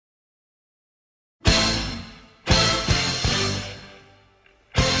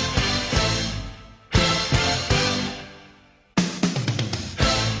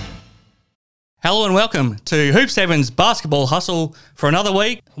Hello and welcome to Hoop 7's Basketball Hustle for another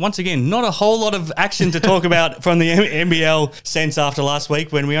week. Once again, not a whole lot of action to talk about from the NBL sense after last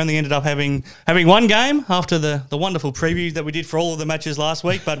week when we only ended up having one game after the wonderful preview that we did for all of the matches last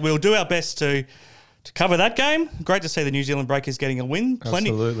week. But we'll do our best to cover that game. Great to see the New Zealand Breakers getting a win.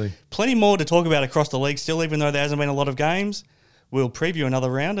 Absolutely. Plenty more to talk about across the league still, even though there hasn't been a lot of games. We'll preview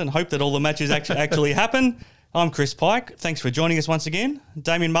another round and hope that all the matches actually happen. I'm Chris Pike. Thanks for joining us once again.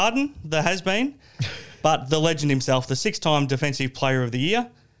 Damien Martin, the has-been, but the legend himself, the 6-time Defensive Player of the Year.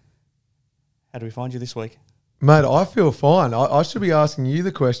 How do we find you this week? Mate, I feel fine. I should be asking you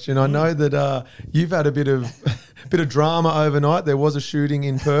the question. I know that you've had a bit of drama overnight. There was a shooting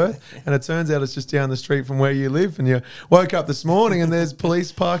in Perth, and it turns out it's just down the street from where you live. And you woke up this morning and there's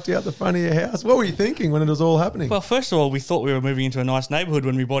police parked out the front of your house. What were you thinking when it was all happening? Well, first of all, we thought we were moving into a nice neighbourhood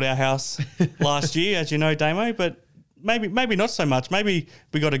when we bought our house last year, as you know, Damo, but maybe not so much. Maybe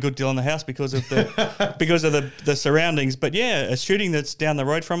we got a good deal on the house because of the surroundings. But yeah, a shooting that's down the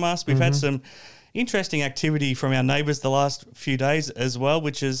road from us. We've had some interesting activity from our neighbours the last few days as well,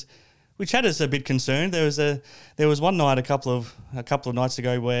 which had us a bit concerned. There was one night a couple of nights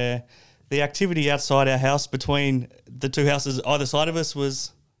ago where the activity outside our house between the two houses either side of us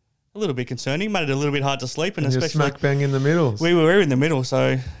was a little bit concerning, made it a little bit hard to sleep, and especially smack bang in the middle. We were in the middle,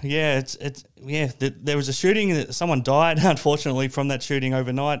 so yeah, there was a shooting. Someone died, unfortunately, from that shooting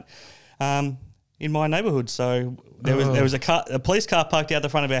overnight in my neighbourhood. So there was a police car parked out the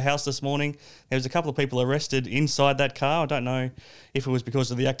front of our house this morning. There was a couple of people arrested inside that car. I don't know if it was because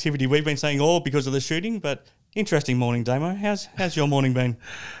of the activity we've been saying or because of the shooting, but interesting morning, Damo. How's your morning been?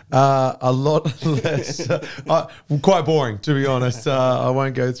 A lot less. Quite boring, to be honest. I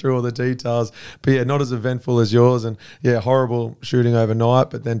won't go through all the details. But yeah, not as eventful as yours. And yeah, horrible shooting overnight.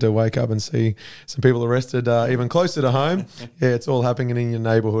 But then to wake up and see some people arrested even closer to home, yeah, it's all happening in your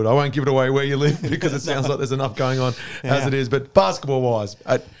neighbourhood. I won't give it away where you live because it sounds like there's enough going on as it is. But basketball-wise,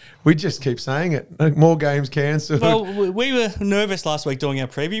 we just keep saying it. More games cancelled. Well, we were nervous last week doing our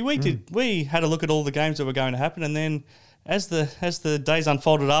preview. We had a look at all the games that were going to happen, and then as the days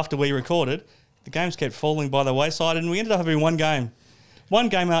unfolded after we recorded, the games kept falling by the wayside, and we ended up having one game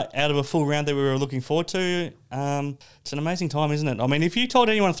out of a full round that we were looking forward to. It's an amazing time, isn't it? I mean, if you told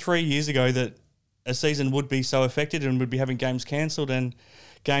anyone 3 years ago that a season would be so affected and would be having games cancelled and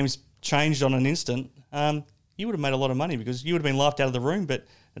games changed on an instant, you would have made a lot of money because you would have been laughed out of the room, but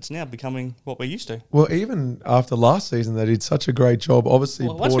it's now becoming what we're used to. Well, even after last season, they did such a great job. Obviously,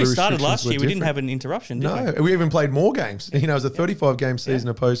 once we started last year, we didn't have an interruption, did we? We even played more games. It was a 35-game season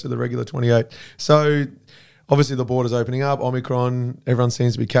opposed to the regular 28. So, obviously, the border's opening up. Omicron, everyone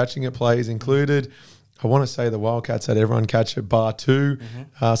seems to be catching it, players included. I want to say the Wildcats had everyone catch it, bar two.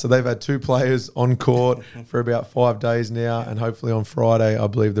 So they've had two players on court for about 5 days now, and hopefully on Friday, I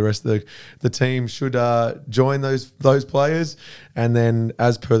believe the rest of the team should join those players. And then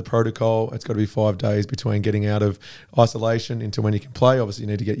as per the protocol, it's got to be 5 days between getting out of isolation into when you can play. Obviously,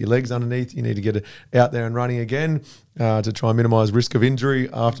 you need to get your legs underneath. You need to get it out there and running again to try and minimise risk of injury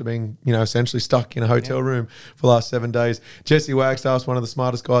after being, essentially stuck in a hotel room for the last 7 days. Jesse Wagstaff's one of the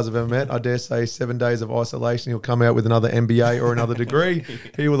smartest guys I've ever met. I dare say 7 days of isolation, he'll come out with another MBA or another degree.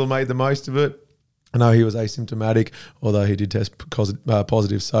 He will have made the most of it. I know he was asymptomatic, although he did test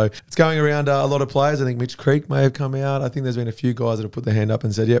positive. So it's going around a lot of players. I think Mitch Creek may have come out. I think there's been a few guys that have put their hand up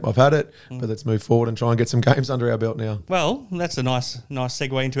and said, yep, I've had it, but let's move forward and try and get some games under our belt now. Well, that's a nice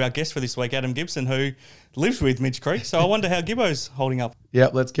segue into our guest for this week, Adam Gibson, who lives with Mitch Creek. So I wonder how Gibbo's holding up.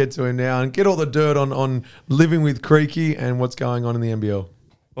 Yep, let's get to him now and get all the dirt on living with Creaky and what's going on in the NBL.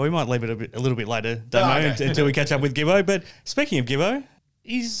 Well, we might leave it a little bit later, Damo, until we catch up with Gibbo. But speaking of Gibbo,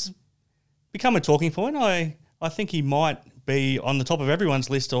 he's become a talking point. I think he might be on the top of everyone's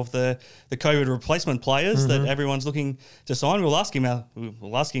list of the COVID replacement players that everyone's looking to sign. We'll ask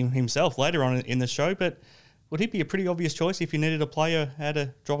him himself later on in the show, but would he be a pretty obvious choice if you needed a player at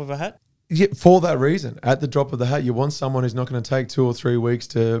a drop of a hat? Yeah, for that reason, at the drop of the hat, you want someone who's not going to take 2 or 3 weeks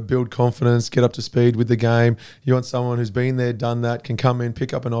to build confidence, get up to speed with the game. You want someone who's been there, done that, can come in,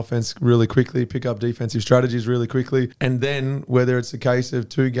 pick up an offense really quickly, pick up defensive strategies really quickly. And then whether it's a case of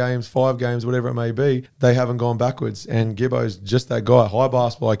 2 games, 5 games, whatever it may be, they haven't gone backwards. And Gibbo's just that guy, high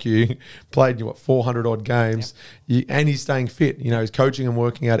basketball IQ, played 400 odd games, and he's staying fit. He's coaching and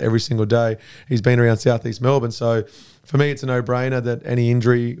working out every single day. He's been around Southeast Melbourne, so for me, it's a no-brainer that any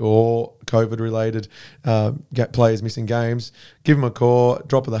injury or COVID-related players missing games, give him a call,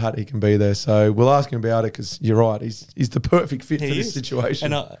 drop of the hat, he can be there. So we'll ask him about it because you're right, he's the perfect fit for this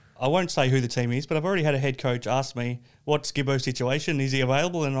situation. And I won't say who the team is, but I've already had a head coach ask me, what's Gibbo's situation? Is he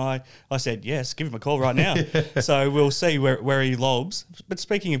available? And I said, yes, give him a call right now. So we'll see where he lobs. But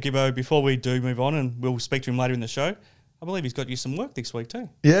speaking of Gibbo, before we do move on, and we'll speak to him later in the show, I believe he's got you some work this week too.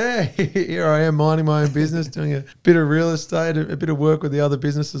 Yeah, here I am minding my own business, doing a bit of real estate, a bit of work with the other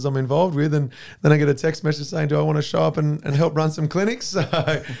businesses I'm involved with. And then I get a text message saying, do I want to show up and help run some clinics? So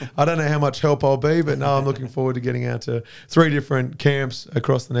I don't know how much help I'll be, but no, I'm looking forward to getting out to 3 different camps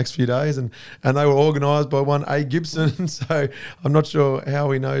across the next few days. And they were organised by one A. Gibson. So I'm not sure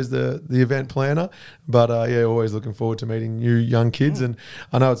how he knows the event planner. But yeah, always looking forward to meeting new young kids. And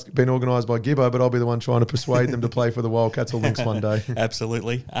I know it's been organised by Gibbo, but I'll be the one trying to persuade them to play for the Wildcats or Lynx one day.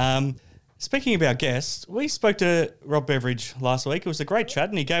 Absolutely. Speaking of our guests, we spoke to Rob Beveridge last week. It was a great chat,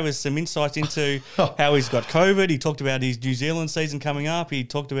 and he gave us some insights into how he's got COVID. He talked about his New Zealand season coming up. He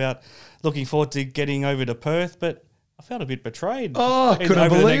talked about looking forward to getting over to Perth, but I felt a bit betrayed. Oh, I couldn't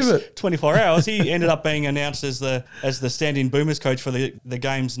believe it. 24 hours. He ended up being announced as the stand-in Boomers coach for the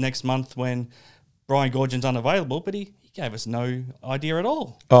games next month when Brian Goorjian's unavailable, but he gave us no idea at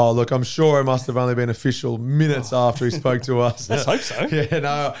all. Oh, look, I'm sure it must have only been official minutes after he spoke to us. Let's hope so. Yeah,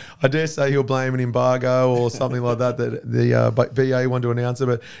 no, I dare say he'll blame an embargo or something like that the BA wanted to announce it.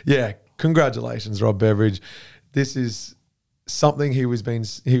 But yeah, congratulations, Rob Beveridge. This is something he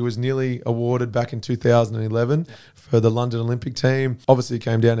was nearly awarded back in 2011 for the London Olympic team. Obviously, it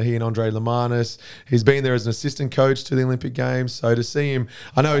came down to he and Andre Lemanis. He's been there as an assistant coach to the Olympic Games. So to see him,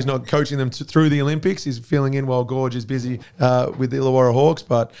 I know he's not coaching them through the Olympics. He's filling in while Gorge is busy with the Illawarra Hawks,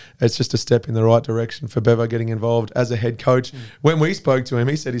 but it's just a step in the right direction for Bevo getting involved as a head coach. When we spoke to him,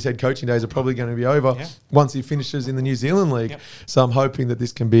 he said his head coaching days are probably going to be over once he finishes in the New Zealand League. So I'm hoping that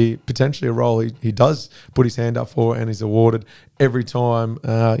this can be potentially a role he does put his hand up for and is awarded every time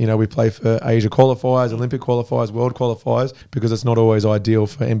we play for Asia qualifiers, Olympic qualifiers, world qualifiers, because it's not always ideal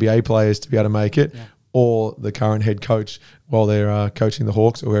for NBA players to be able to make it, or the current head coach while they're coaching the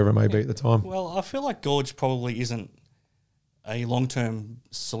Hawks or whoever it may be at the time. Well, I feel like Gorge probably isn't a long-term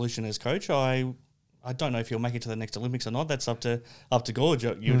solution as coach. I don't know if he'll make it to the next Olympics or not. That's up to Gorge.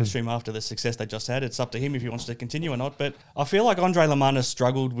 You would assume after the success they just had, it's up to him if he wants to continue or not. But I feel like Andre Lemanis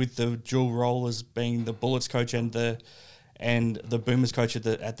struggled with the dual role as being the Bullets coach and the Boomers coach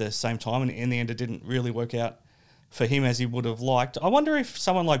at the same time, and in the end it didn't really work out for him as he would have liked. I wonder if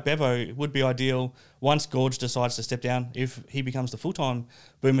someone like Bevo would be ideal once Gorge decides to step down, if he becomes the full-time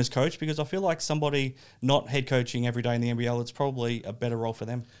Boomers coach, because I feel like somebody not head coaching every day in the NBL, it's probably a better role for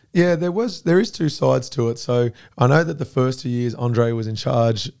them. Yeah, there is two sides to it. So I know that the first 2 years Andre was in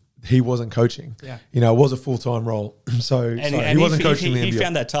charge, he wasn't coaching. Yeah. It was a full-time role. So he wasn't coaching the NBL. He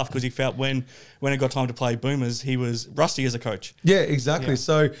found that tough because he felt when it got time to play Boomers, he was rusty as a coach. Yeah, exactly. Yeah.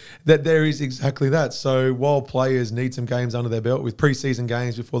 So that there is exactly that. So while players need some games under their belt with preseason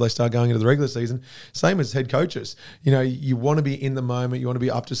games before they start going into the regular season, same as head coaches. You want to be in the moment, you want to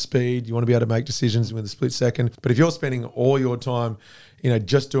be up to speed, you want to be able to make decisions with a split second. But if you're spending all your time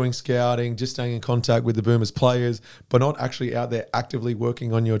just doing scouting, just staying in contact with the Boomers players, but not actually out there actively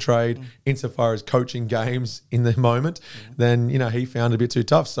working on your trade insofar as coaching games in the moment, then, he found it a bit too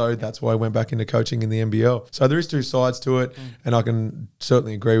tough. So that's why I went back into coaching in the NBL. So there is two sides to it, and I can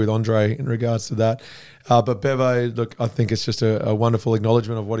certainly agree with Andre in regards to that. But Bevo, look, I think it's just a wonderful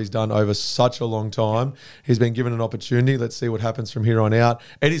acknowledgement of what he's done over such a long time. He's been given an opportunity. Let's see what happens from here on out.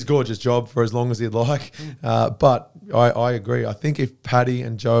 It is Gorge's job for as long as he'd like. But I agree. I think if Paddy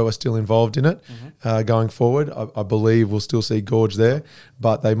and Joe are still involved in it going forward, I believe we'll still see Gorge there.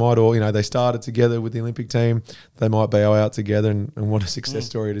 But they might all, they started together with the Olympic team. They might bail out together, and what a success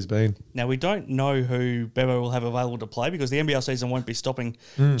story it has been. Now, we don't know who Bevo will have available to play because the NBL season won't be stopping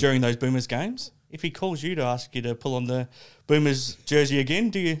during those Boomers games. If he calls you to ask you to pull on the Boomers jersey again,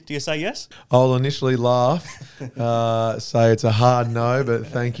 do you say yes? I'll initially laugh, say it's a hard no, but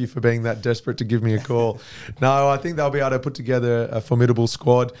thank you for being that desperate to give me a call. No, I think they'll be able to put together a formidable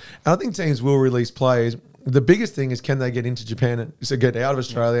squad. And I think teams will release players. The biggest thing is, can they get into Japan, so get out of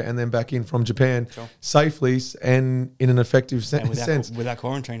Australia and then back in from Japan safely and in an effective sense. Without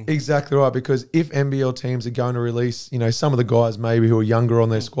quarantining. Exactly right, because if NBL teams are going to release, some of the guys maybe who are younger on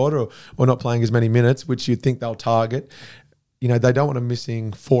their squad or not playing as many minutes, which you'd think they'll target, they don't want them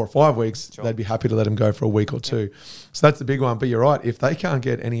missing 4 or 5 weeks. They'd be happy to let them go for a week or two. So that's the big one. But you're right. If they can't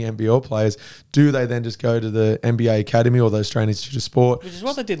get any NBL players, do they then just go to the NBA Academy or the Australian Institute of Sport? Which is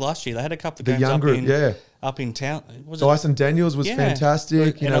what they did last year. They had a couple of games up in up in town. Dyson Daniels was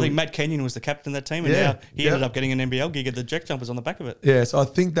fantastic. And I think Matt Kenyon was the captain of that team, and now he ended up getting an NBL gig at the Jack Jumpers on the back of it. Yeah, so I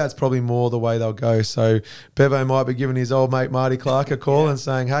think that's probably more the way they'll go. So Bevo might be giving his old mate Marty Clark a call and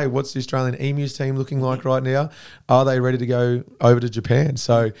saying, hey, what's the Australian Emus team looking like right now? Are they ready to go over to Japan?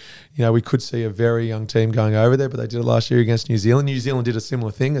 So, we could see a very young team going over there, but they did it last year against New Zealand. New Zealand did a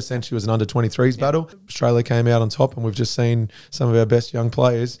similar thing. Essentially, it was an under-23s battle. Australia came out on top, and we've just seen some of our best young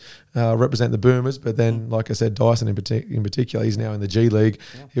players represent the Boomers. But then, like I said, Dyson in particular, he's now in the G League.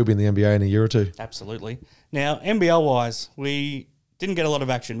 Yeah. He'll be in the NBA in a year or two. Absolutely. Now, NBL-wise, we didn't get a lot of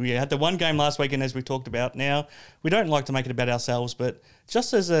action. We had the one game last weekend, as we talked about. Now, we don't like to make it about ourselves, but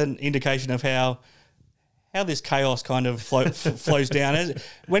just as an indication of how this chaos kind of flows down.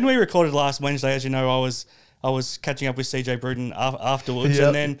 When we recorded last Wednesday, as you know, I was catching up with CJ Bruton afterwards,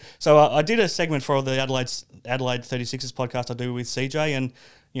 and then so I did a segment for the Adelaide 36ers podcast I do with CJ,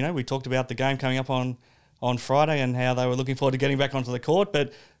 and we talked about the game coming up on Friday and how they were looking forward to getting back onto the court,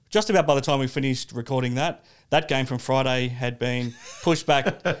 but just about by the time we finished recording that game from Friday had been pushed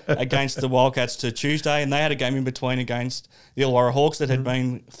back against the Wildcats to Tuesday, and they had a game in between against the Illawarra Hawks that had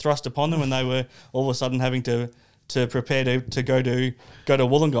been thrust upon them, and they were all of a sudden having to prepare to go to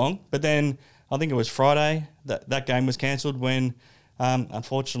Wollongong. But then I think it was Friday that game was cancelled when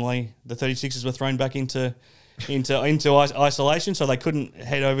unfortunately the 36ers were thrown back into isolation, so they couldn't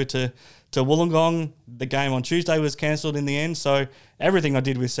head over to Wollongong. The game on Tuesday was cancelled in the end, so everything I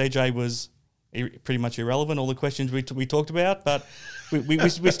did with CJ was pretty much irrelevant, all the questions we talked about, but we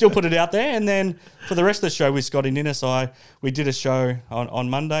still put it out there. And then for the rest of the show with Scotty Ninnis, we did a show on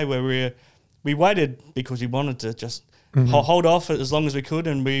Monday where we waited because we wanted to just hold off as long as we could,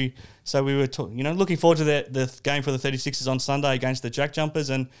 and we were looking forward to the game for the 36ers on Sunday against the Jack Jumpers,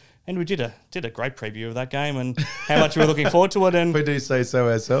 and we did a great preview of that game and how much we were looking forward to it. And we do say so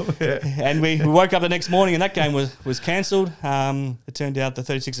ourselves. Yeah. And we woke up the next morning and that game was cancelled. It turned out the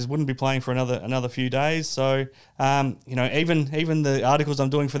 36ers wouldn't be playing for another few days. So, even the articles I'm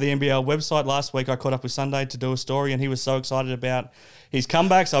doing for the NBL website last week, I caught up with Sunday to do a story, and he was so excited about his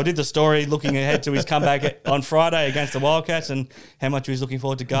comeback. So I did the story looking ahead to his comeback on Friday against the Wildcats and how much he was looking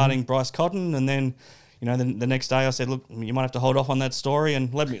forward to guarding Bryce Cotton. And then the next day I said, look, you might have to hold off on that story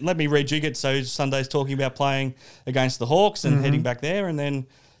and let me rejig it. So Sunday's talking about playing against the Hawks and heading back there. And then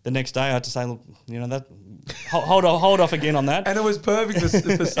the next day I had to say, look, that hold off again on that. And it was perfect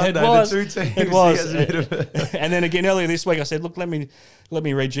for Sunday. The two teams. It was. And then again earlier this week I said, look, let me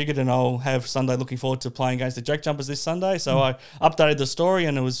rejig it, and I'll have Sunday looking forward to playing against the Jack Jumpers this Sunday. So I updated the story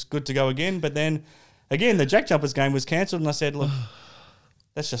and it was good to go again. But then again, the Jack Jumpers game was cancelled, and I said, look,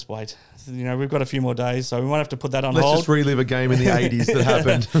 let's just wait. We've got a few more days, so we might have to put that on hold. Let's just relive a game in the 80s that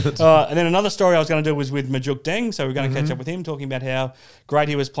happened. And then another story I was going to do was with Majuk Deng, so we're going to catch up with him, talking about how great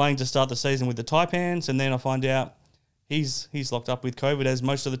he was playing to start the season with the Taipans, and then I find out he's locked up with COVID, as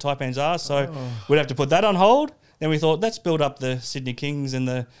most of the Taipans are, so we'd have to put that on hold. Then we thought, let's build up the Sydney Kings and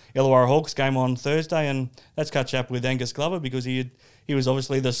the Illawarra Hawks game on Thursday, and let's catch up with Angus Glover, because he was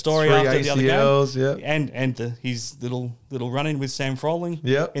obviously the story after ACLs, the other game. Yeah. And his little run-in with Sam Froling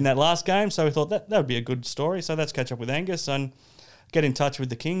yep. in that last game. So we thought that would be a good story. So let's catch up with Angus and get in touch with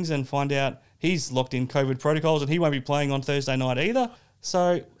the Kings and find out he's locked in COVID protocols and he won't be playing on Thursday night either.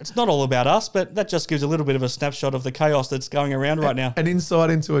 So it's not all about us, but that just gives a little bit of a snapshot of the chaos that's going around right now. An insight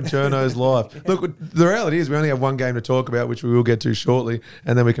into a journo's life. Look, the reality is we only have one game to talk about, which we will get to shortly,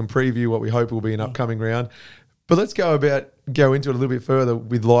 and then we can preview what we hope will be an upcoming round. But let's go into it a little bit further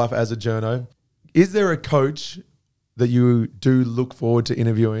with life as a journo. Is there a coach that you do look forward to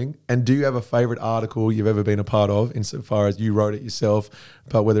interviewing, and do you have a favourite article you've ever been a part of, insofar as you wrote it yourself,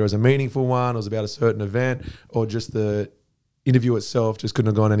 but whether it was a meaningful one, or it was about a certain event, or just the interview itself just couldn't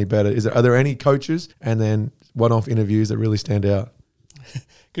have gone any better? Are there any coaches and then one-off interviews that really stand out?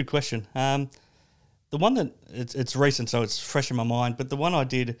 Good question. The one that it's recent, so it's fresh in my mind, but the one I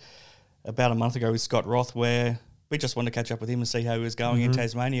did about a month ago with Scott Roth, where we just wanted to catch up with him and see how he was going in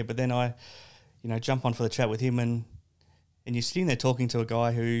Tasmania. But then I, jump on for the chat with him, and you're sitting there talking to a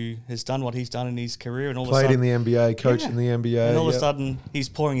guy who has done what he's done in his career, and all played of a sudden, in the NBA, coached in the NBA, and all of a sudden he's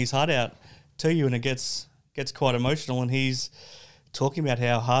pouring his heart out to you, and it gets quite emotional, and he's talking about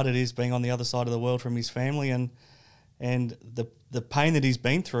how hard it is being on the other side of the world from his family, and the pain that he's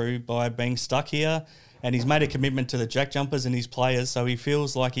been through by being stuck here. And he's made a commitment to the Jack Jumpers and his players, so he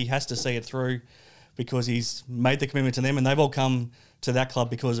feels like he has to see it through because he's made the commitment to them, and they've all come to that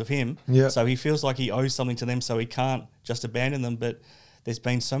club because of him. Yeah. So he feels like he owes something to them, so he can't just abandon them. But there's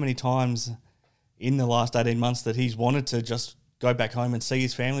been so many times in the last 18 months that he's wanted to just go back home and see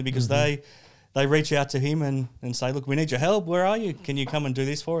his family, because they they reach out to him and say, look, we need your help. Where are you? Can you come and do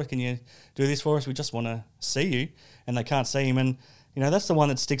this for us? Can you do this for us? We just want to see you. And they can't see him. And, that's the one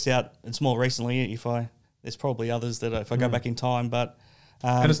that sticks out. It's more recently. There's probably others that if I go back in time, but.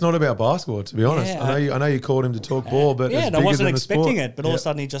 And it's not about basketball, to be honest. I know you called him to talk ball, but and I wasn't expecting it. But all of a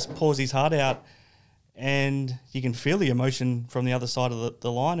sudden, he just pours his heart out, and you can feel the emotion from the other side of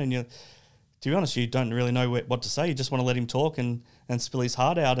the line. And to be honest, you don't really know what to say. You just want to let him talk and spill his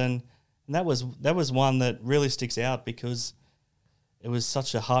heart out. And that was one that really sticks out because it was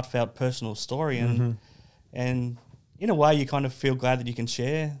such a heartfelt, personal story. And in a way, you kind of feel glad that you can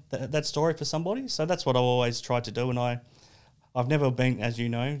share that story for somebody. So that's what I've always tried to do. And I've never been, as you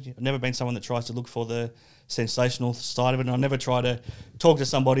know, I've never been someone that tries to look for the sensational side of it. And I never try to talk to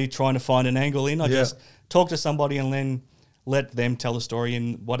somebody trying to find an angle in. I just talk to somebody and then let them tell the story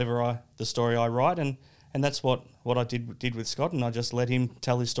in whatever the story I write. And that's what I did with Scott. And I just let him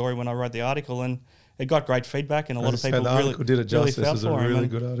tell his story when I wrote the article. And it got great feedback. And a lot of people really did it justice. Really it was a really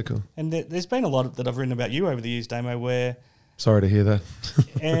good article. And there's been a lot that I've written about you over the years, Damo, where... Sorry to hear that.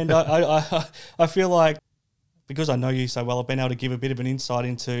 And I feel like, because I know you so well, I've been able to give a bit of an insight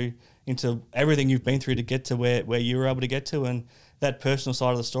into everything you've been through to get to where you were able to get to, and that personal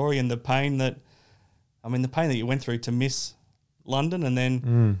side of the story and the pain that you went through to miss London, and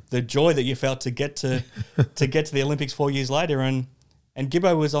then the joy that you felt to get to the Olympics 4 years later, and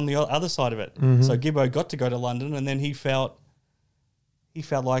Gibbo was on the other side of it. Mm-hmm. So Gibbo got to go to London, and then he felt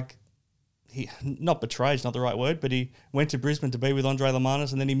like he, not betrayed, is not the right word, but he went to Brisbane to be with Andre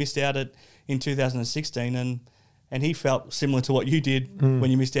Lemanis, and then he missed out in 2016, and he felt similar to what you did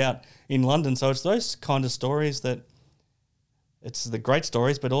when you missed out in London. So it's those kind of stories that, it's the great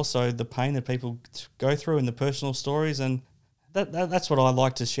stories, but also the pain that people go through and the personal stories, and that's what I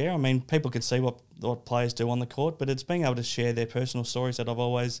like to share. I mean, people can see what players do on the court, but it's being able to share their personal stories that I've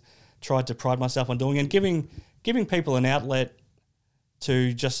always tried to pride myself on doing, and giving people an outlet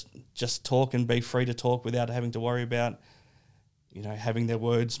to just talk and be free to talk without having to worry about, having their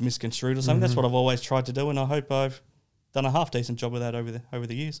words misconstrued or something. That's what I've always tried to do, and I hope I've done a half decent job of that over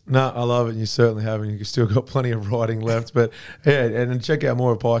the years. No, I love it. You certainly have, and you've still got plenty of writing left. But yeah, and check out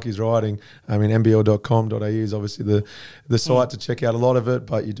more of Pikey's writing. I mean, nbl.com.au is obviously the site to check out a lot of it,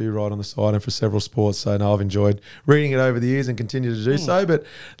 but you do write on the site and for several sports. So no, I've enjoyed reading it over the years and continue to do so. But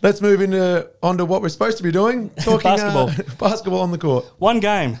let's move onto what we're supposed to be doing, talking basketball on the court. One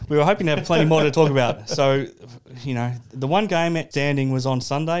game. We were hoping to have plenty more to talk about. So, the one game standing was on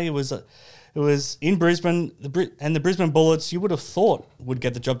Sunday. It was in Brisbane, and the Brisbane Bullets, you would have thought would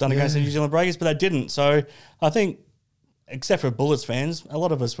get the job done against the New Zealand Breakers, but they didn't. So I think, except for Bullets fans, a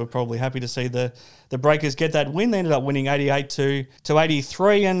lot of us were probably happy to see the Breakers get that win. They ended up winning 88 to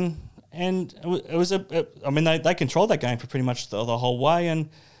 83, and it was they controlled that game for pretty much the whole way, and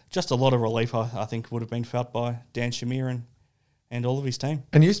just a lot of relief I think would have been felt by Dan Shamir and all of his team.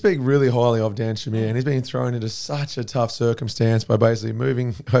 And you speak really highly of Dan Shamir, and he's been thrown into such a tough circumstance by basically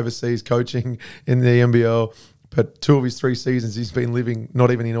moving overseas, coaching in the NBL. But 2 of his 3 seasons, he's been living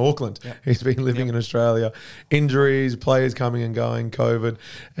not even in Auckland. Yep. He's been living in Australia. Injuries, players coming and going, COVID,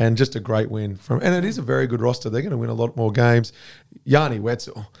 and just a great win. And it is a very good roster. They're going to win a lot more games. Yanni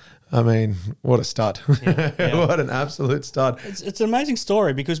Wetzell. I mean, what a stud. Yeah. What an absolute stud. It's an amazing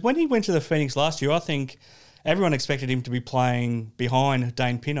story, because when he went to the Phoenix last year, I think everyone expected him to be playing behind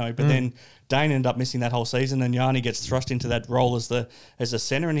Dane Pinot, but then Dane ended up missing that whole season, and Yanni gets thrust into that role as a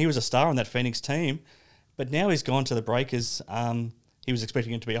centre, and he was a star on that Phoenix team. But now he's gone to the Breakers. He was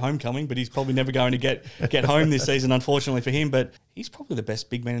expecting it to be a homecoming, but he's probably never going to get home this season, unfortunately for him. But he's probably the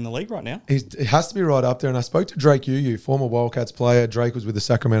best big man in the league right now. It has to be right up there. And I spoke to Drake Yu, former Wildcats player. Drake was with the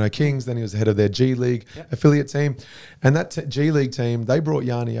Sacramento Kings. Then he was the head of their G League affiliate team. And that G League team, they brought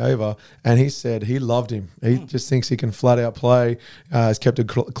Yanni over, and he said he loved him. He just thinks he can flat out play. Has kept a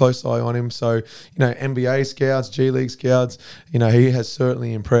close eye on him. So, NBA scouts, G League scouts, he has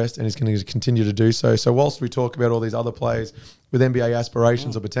certainly impressed, and he's going to continue to do so. So whilst we talk about all these other players with NBA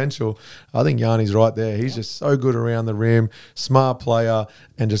aspirations or potential, I think Yanni's right there. He's just so good around the rim, smart player,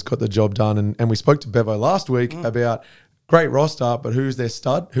 and just got the job done. And we spoke to Bevo last week about great roster, but who's their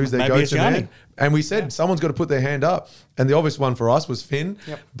stud? Who's their go-to man? And we said someone's got to put their hand up. And the obvious one for us was Finn.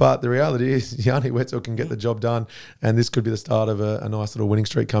 Yep. But the reality is Yanni Wetzell can get the job done, and this could be the start of a nice little winning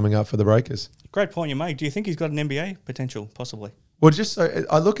streak coming up for the Breakers. Great point you made. Do you think he's got an NBA potential, possibly? Well, just so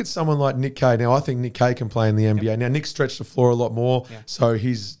I look at someone like Nick Kay. Now, I think Nick Kay can play in the NBA. Now, Nick stretched the floor a lot more, so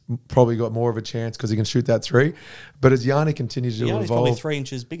he's probably got more of a chance because he can shoot that three. But as Yanni continues to evolve... Yanni's probably 3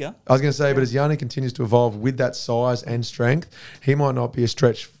 inches bigger. I was going to say, but as Yanni continues to evolve with that size and strength, he might not be a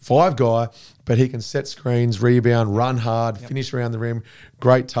stretch 5 guy, but he can set screens, rebound, run hard, finish around the rim,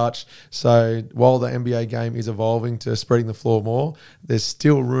 great touch. So while the NBA game is evolving to spreading the floor more, there's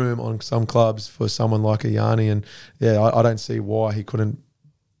still room on some clubs for someone like a Yanni. And I don't see why he couldn't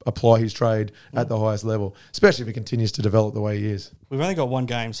apply his trade at the highest level, especially if he continues to develop the way he is. We've only got one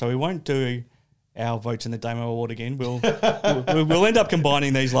game, so we won't do our votes in the Damo Award again. We'll end up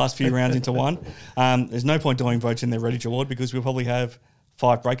combining these last few rounds into one. There's no point doing votes in the Redditch Award because we'll probably have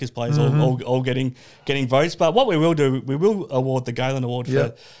 5 Breakers players all getting votes. But what we will do, we will award the Galen Award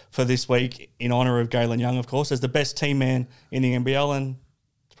for this week in honour of Galen Young, of course, as the best team man in the NBL, and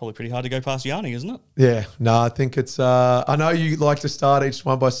it's probably pretty hard to go past Yanni, isn't it? Yeah, no, I think it's. I know you like to start each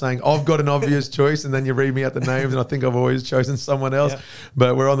one by saying I've got an obvious choice, and then you read me out the names, and I think I've always chosen someone else. Yep.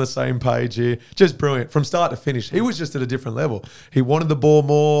 But we're on the same page here. Just brilliant from start to finish. He was just at a different level. He wanted the ball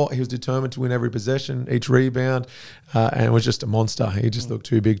more. He was determined to win every possession, each rebound, and was just a monster. He just looked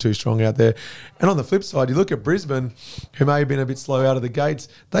too big, too strong out there. And on the flip side, you look at Brisbane, who may have been a bit slow out of the gates.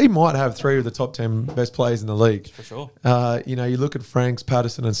 They might have 3 of the top 10 best players in the league. For sure. You look at Franks,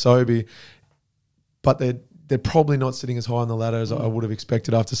 Patterson, and Sobey, but they're probably not sitting as high on the ladder as I would have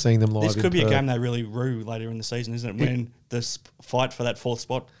expected after seeing them live. This could be a game they really rue later in the season, isn't it? When this fight for that 4th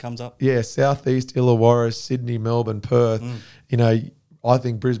spot comes up. Yeah, Southeast, Illawarra, Sydney, Melbourne, Perth. I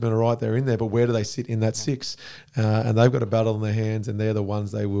think Brisbane are right there in there, but where do they sit in that 6? And they've got a battle in their hands, and they're the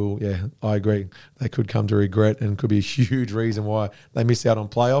ones they will, I agree, they could come to regret, and could be a huge reason why they miss out on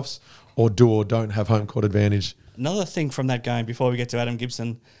playoffs or do or don't have home court advantage. Another thing from that game, before we get to Adam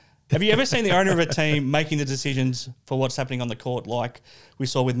Gibson, have you ever seen the owner of a team making the decisions for what's happening on the court, like we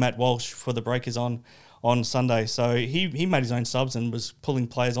saw with Matt Walsh for the Breakers on Sunday? So he made his own subs and was pulling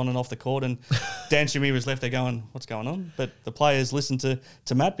players on and off the court, and Dan Shamir was left there going, what's going on? But the players listened to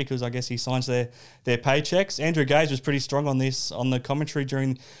Matt because I guess he signs their paychecks. Andrew Gaze was pretty strong on this on the commentary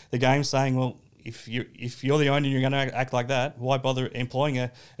during the game, saying, well, if you're the owner and you're going to act like that, why bother employing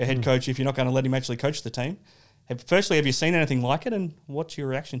a head coach if you're not going to let him actually coach the team? Firstly, have you seen anything like it, and what's your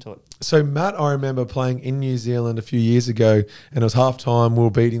reaction to it? So, Matt, I remember playing in New Zealand a few years ago, and it was halftime. We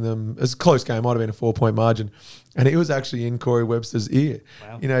were beating them. It was a close game. Might have been a 4-point margin. And it was actually in Corey Webster's ear.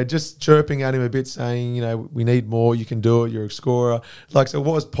 Wow. Just chirping at him a bit, saying, we need more. You can do it. You're a scorer. So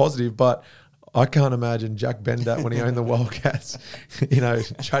what was positive, but I can't imagine Jack Bendat when he owned the Wildcats,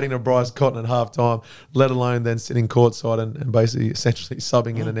 chatting to Bryce Cotton at halftime, let alone then sitting courtside and basically essentially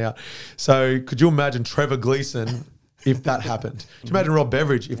subbing in and out. So could you imagine Trevor Gleeson if that happened? Could you imagine Rob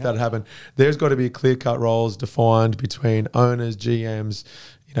Beveridge if that happened? There's got to be clear-cut roles defined between owners, GMs,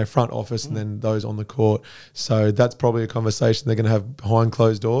 front office, and then those on the court. So that's probably a conversation they're going to have behind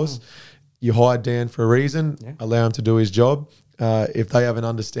closed doors. You hired Dan for a reason. Allow him to do his job. If they have an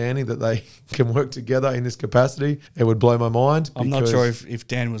understanding that they can work together in this capacity, it would blow my mind. I'm not sure if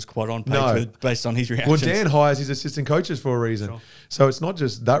Dan was quite on page based on his reactions. Well, Dan hires his assistant coaches for a reason. Sure. So it's not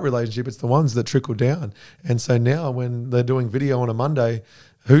just that relationship, it's the ones that trickle down. And so now when they're doing video on a Monday,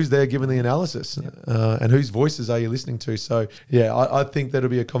 who's there giving the analysis and whose voices are you listening to? So, I think that'll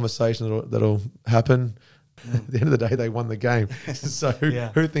be a conversation that'll happen. At the end of the day, they won the game. So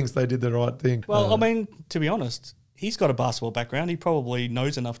who thinks they did the right thing? Well, to be honest, he's got a basketball background. He probably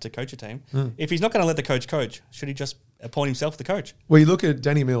knows enough to coach a team. If he's not going to let the coach, should he just appoint himself the coach? Well, you look at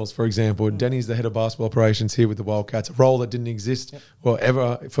Danny Mills, for example. Danny's the head of basketball operations here with the Wildcats, a role that didn't exist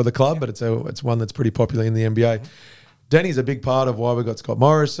ever for the club, but it's one that's pretty popular in the NBA. Danny's a big part of why we got Scott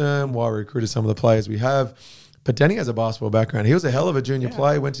Morrison, why we recruited some of the players we have. But Danny has a basketball background. He was a hell of a junior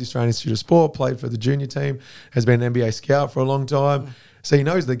player, went to the Australian Institute of Sport, played for the junior team, has been an NBA scout for a long time. So he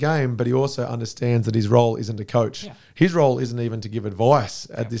knows the game, but he also understands that his role isn't to coach. His role isn't even to give advice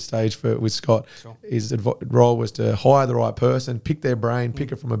at this stage with Scott. Sure. His role was to hire the right person, pick their brain,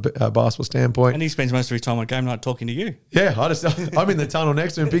 pick it from a basketball standpoint. And he spends most of his time on game night talking to you. Yeah, I'm in the tunnel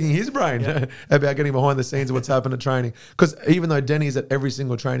next to him picking his brain about getting behind the scenes of what's happened at training. Because even though Danny's at every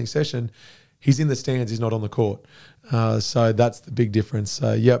single training session, he's in the stands, he's not on the court. So that's the big difference.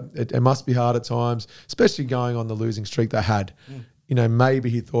 It must be hard at times, especially going on the losing streak they had. Maybe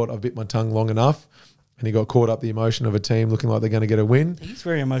he thought, I've bit my tongue long enough, and he got caught up the emotion of a team looking like they're going to get a win. He's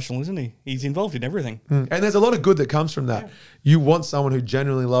very emotional, isn't he? He's involved in everything. And there's a lot of good that comes from that. You want someone who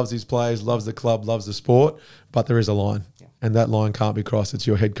genuinely loves his players, loves the club, loves the sport, but there is a line. And that line can't be crossed. It's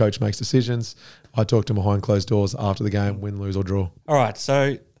your head coach makes decisions. I talk to him behind closed doors after the game, win, lose or draw. All right,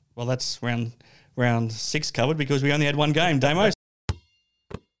 so, that's round 6 covered because we only had one game. Damo?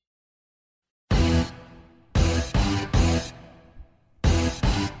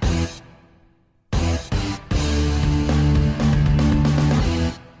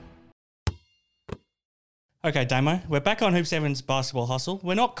 Okay, Damo, we're back on Hoop 7's Basketball Hustle.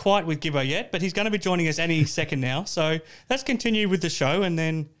 We're not quite with Gibbo yet, but he's going to be joining us any second now. So let's continue with the show, and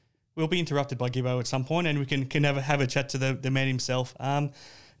then we'll be interrupted by Gibbo at some point, and we can have a chat to the man himself. Now,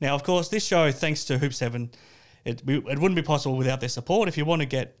 of course, this show, thanks to Hoop 7, it wouldn't be possible without their support. If you want to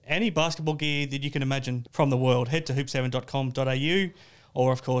get any basketball gear that you can imagine from the world, head to hoop7.com.au,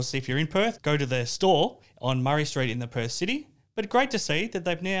 or, of course, if you're in Perth, go to their store on Murray Street in the Perth City. But great to see that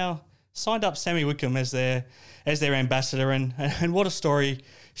they've now signed up Sammy Wickham as their ambassador, and what a story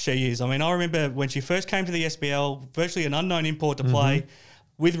she is. I mean, I remember when she first came to the SBL, virtually an unknown import to play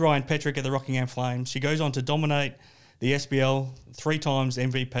with Ryan Petrick at the Rockingham Flames. She goes on to dominate the SBL, 3 times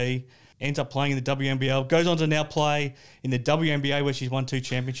MVP, ends up playing in the WNBL, goes on to now play in the WNBA where she's won 2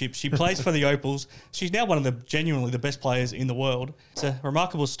 championships. She plays for the Opals. She's now one of the genuinely the best players in the world. It's a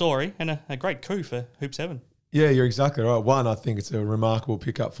remarkable story and a great coup for Hoop 7. Yeah, you're exactly right. One, I think it's a remarkable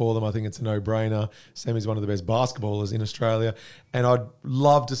pickup for them. I think it's a no-brainer. Sammy's one of the best basketballers in Australia. And I'd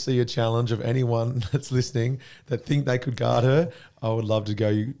love to see a challenge of anyone that's listening that think they could guard her. I would love to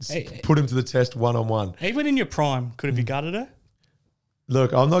go put him to the test one-on-one. Even in your prime, could have you guarded her?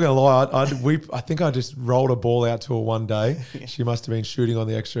 Look, I'm not going to lie. I think I just rolled a ball out to her one day. She must have been shooting on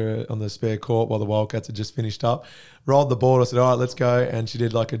the spare court while the Wildcats had just finished up. Rolled the ball. I said, all right, let's go. And she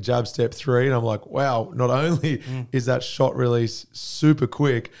did like a jab step 3. And I'm like, wow, not only is that shot release super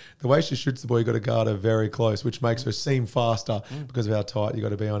quick, the way she shoots the ball, you got to guard her very close, which makes her seem faster because of how tight you got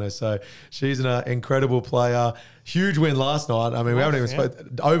to be on her. So she's an incredible player. Huge win last night. I mean, we haven't even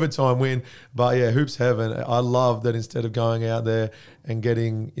spoken overtime win, but yeah, Hoops Heaven. I love that instead of going out there and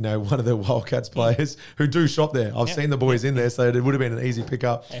getting, one of the Wildcats players who do shop there. I've seen the boys in there, so it would have been an easy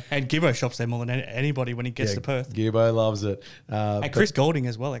pickup. And Gibbo shops there more than anybody when he gets to Perth. Gibbo loves it. And Chris Golding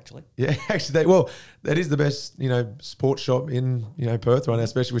as well, actually. Yeah, actually, that is the best, sports shop in, Perth right now,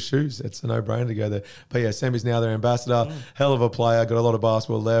 especially with shoes. It's a no-brainer to go there. But yeah, Sammy's now their ambassador. Hell of a player. Got a lot of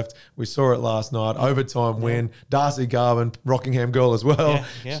basketball left. We saw it last night. Overtime win. Darcy Garvin, Rockingham girl as well.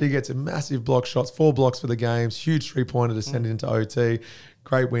 Yeah. She gets a massive block shots, 4 blocks for the games. Huge 3-pointer to send it into OT.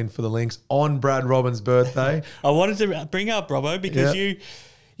 Great win for the Lynx on Brad Robbins' birthday. I wanted to bring up Robbo because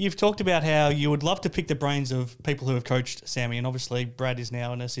you've talked about how you would love to pick the brains of people who have coached Sammy, and obviously Brad is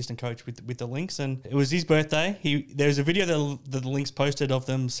now an assistant coach with the Lynx, and it was his birthday. There's a video that the Lynx posted of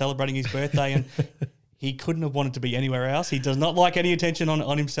them celebrating his birthday, and he couldn't have wanted to be anywhere else. He does not like any attention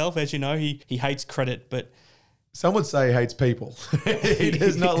on himself, as you know. He hates credit, but some would say he hates people. He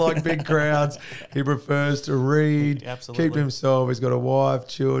does not like big crowds. He prefers to read, keep to himself. He's got a wife,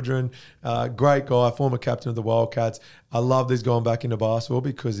 children. Great guy, former captain of the Wildcats. I love that he's gone back into basketball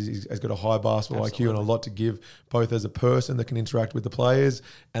because he's got a high basketball IQ and a lot to give, both as a person that can interact with the players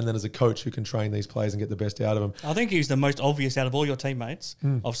and then as a coach who can train these players and get the best out of them. I think he's the most obvious out of all your teammates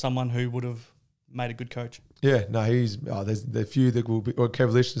of someone who would have made a good coach. Yeah, no, there's a few that will be, or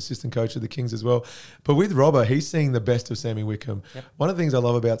Kev Lish, assistant coach of the Kings as well. But with Robbo, he's seeing the best of Sammy Wickham. Yep. One of the things I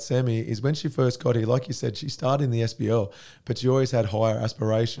love about Sammy is when she first got here, like you said, she started in the SBL, but she always had higher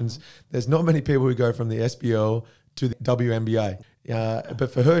aspirations. There's not many people who go from the SBL to the WNBA.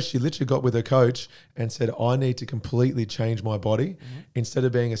 But for her, she literally got with her coach and said, I need to completely change my body. Instead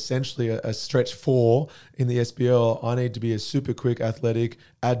of being essentially a stretch 4 in the SBL, I need to be a super quick, athletic,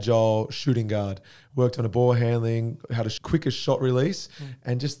 agile shooting guard. Worked on a ball handling, had a quicker shot release,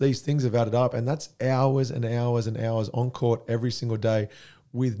 and just these things have added up. And that's hours and hours and hours on court every single day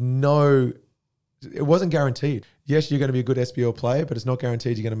with it wasn't guaranteed. Yes, you're going to be a good SBL player, but it's not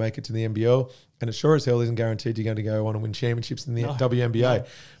guaranteed you're going to make it to the NBL. And it sure as hell isn't guaranteed you're going to go on and win championships in the WNBA. No.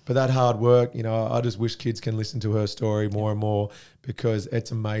 But that hard work, I just wish kids can listen to her story more and more because it's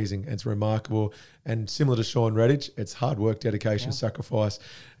amazing. It's remarkable. And similar to Sean Redditch, it's hard work, dedication, sacrifice,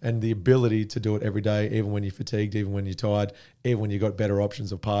 and the ability to do it every day, even when you're fatigued, even when you're tired, even when you've got better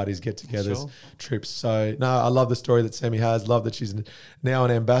options of parties, get-togethers, trips. So, no, I love the story that Sammy has. Love that she's now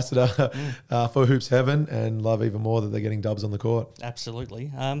an ambassador for Hoops Heaven, and love even more that they're getting dubs on the court.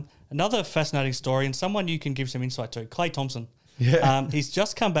 Absolutely. Another fascinating story, and someone you can give some insight to, Klay Thompson. Yeah. He's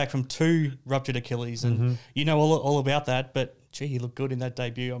just come back from 2 ruptured Achilles, and you know all about that, but gee, he looked good in that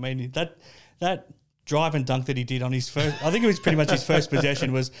debut. I mean, that drive and dunk that he did on his first, I think it was pretty much his first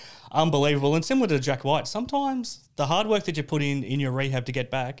possession, was unbelievable. And similar to Jack White, sometimes the hard work that you put in your rehab to get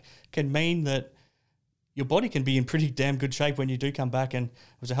back can mean that your body can be in pretty damn good shape when you do come back. And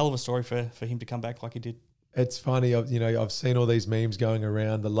it was a hell of a story for him to come back like he did. It's funny, I've seen all these memes going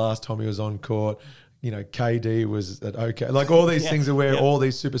around. The last time he was on court, KD was at OK. Like all these things are where all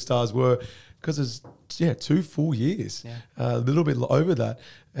these superstars were, because it's 2 full years, a little bit over that.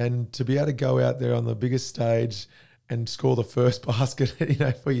 And to be able to go out there on the biggest stage and score the first basket,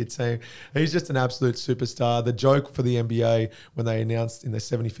 for your team. He's just an absolute superstar. The joke for the NBA when they announced in their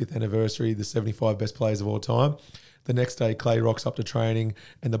 75th anniversary the 75 best players of all time. The next day, Clay rocks up to training,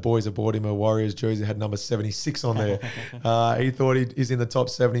 and the boys have bought him a Warriors jersey, had number 76 on there. He thought he's in the top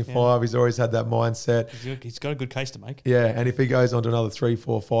 75. Yeah. He's always had that mindset. He's got a good case to make. Yeah, and if he goes on to another 3,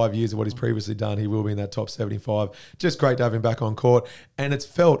 4, 5 years of what he's previously done, he will be in that top 75. Just great to have him back on court, and it's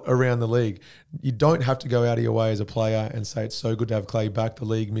felt around the league. You don't have to go out of your way as a player and say it's so good to have Clay back. The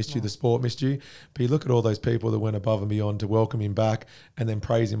league missed you, the sport missed you. But you look at all those people that went above and beyond to welcome him back and then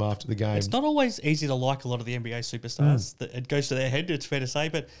praise him after the game. It's not always easy to like a lot of the NBA superstars. It goes to their head, it's fair to say,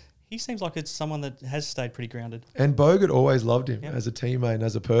 but he seems like it's someone that has stayed pretty grounded. And Bogut always loved him as a teammate and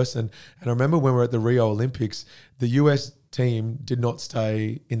as a person. And I remember when we were at the Rio Olympics, the US team did not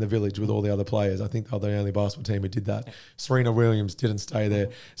stay in the village with all the other players. I think they're the only basketball team who did that. Yeah. Serena Williams didn't stay there.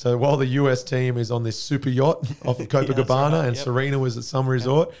 So while the US team is on this super yacht off of Copacabana and Serena was at some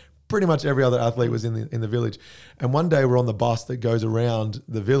resort, pretty much every other athlete was in the village. And one day we're on the bus that goes around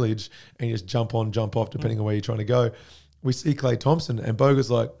the village and you just jump on, jump off, depending on where you're trying to go. We see Klay Thompson and Bogut's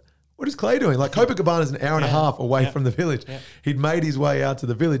like, what is Clay doing? Like Copacabana is an hour and a half away from the village. Yeah. He'd made his way out to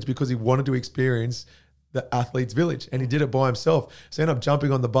the village because he wanted to experience the athlete's village, and he did it by himself. So I ended up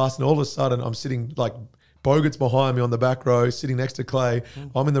jumping on the bus, and all of a sudden I'm sitting like Bogut's behind me on the back row, sitting next to Clay.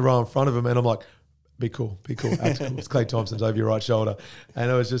 I'm in the row in front of him, and I'm like, be cool. Act cool. It's Klay Thompson's over your right shoulder.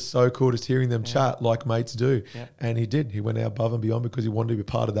 And it was just so cool just hearing them chat like mates do. Yeah. And he did. He went out above and beyond because he wanted to be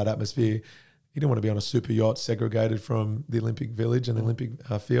part of that atmosphere. He didn't want to be on a super yacht segregated from the Olympic Village and the Olympic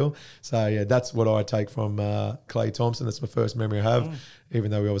field. So, yeah, that's what I take from Klay Thompson. That's my first memory I have,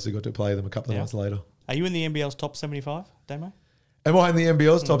 even though we obviously got to play them a couple of months later. Are you in the NBL's top 75, Damo? Am I in the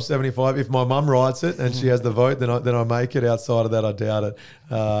NBL's top 75? If my mum writes it and she has the vote, then I make it. Outside of that, I doubt it.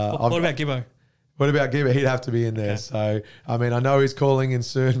 What about Gibbo? What about Gibbo? He'd have to be in there. Okay. So, I mean, I know he's calling in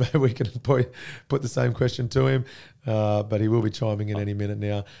soon. Maybe we can put the same question to him. But he will be chiming in any minute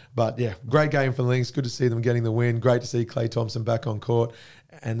now. But, yeah, great game for the Lynx. Good to see them getting the win. Great to see Klay Thompson back on court.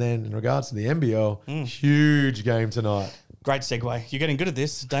 And then in regards to the NBL, huge game tonight. Great segue. You're getting good at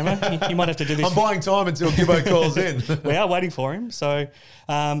this, Damo. You might have to do this. I'm buying time until Gibbo calls in. We are waiting for him. So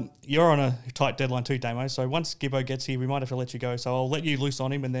you're on a tight deadline too, Damo. So once Gibbo gets here, we might have to let you go. So I'll let you loose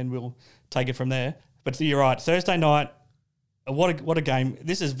on him and then we'll take it from there. But you're right. Thursday night, what a game.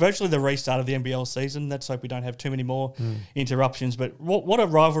 This is virtually the restart of the NBL season. Let's hope we don't have too many more interruptions. But what a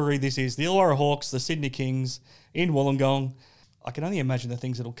rivalry this is. The Illawarra Hawks, the Sydney Kings in Wollongong. I can only imagine the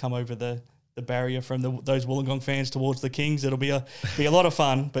things that will come over the barrier from those Wollongong fans towards the Kings. It'll be a lot of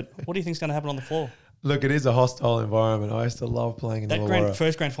fun. But what do you think is going to happen on the floor? Look, it is a hostile environment. I used to love playing in that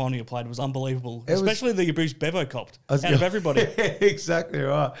first grand final you played was unbelievable, especially the Bruce Bevo copped out of everybody. Exactly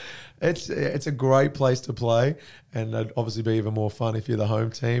right. It's a great place to play, and it'd obviously be even more fun if you're the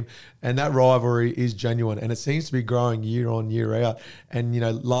home team. And that rivalry is genuine, and it seems to be growing year on, year out. And,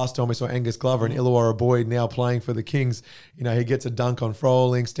 last time we saw Angus Glover and Illawarra Boyd now playing for the Kings, he gets a dunk on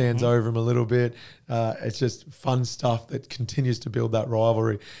Froling, stands over him a little bit. It's just fun stuff that continues to build that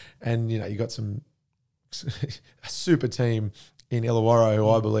rivalry. And, you got a super team in Illawarra who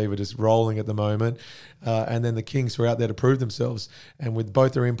I believe are just rolling at the moment. And then the Kings who are out there to prove themselves. And with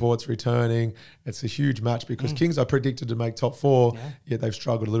both their imports returning, it's a huge match because Kings I predicted to make top 4, yet they've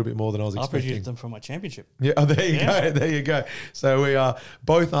struggled a little bit more than I was expecting. I predicted them for my championship. Yeah, there you go. So we are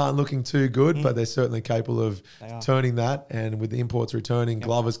both aren't looking too good, but they're certainly capable of turning that. And with the imports returning,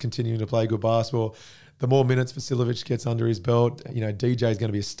 Glover's continuing to play good basketball. The more minutes Vasiljevic gets under his belt, DJ is going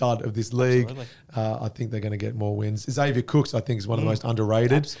to be a stud of this league. I think they're going to get more wins. Xavier Cooks, I think, is one of the most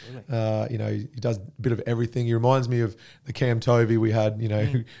underrated. He does a bit of everything. He reminds me of the Cam Tovey we had,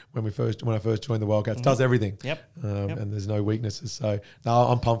 when I first joined the Wildcats. Does everything. And there's no weaknesses. So, no,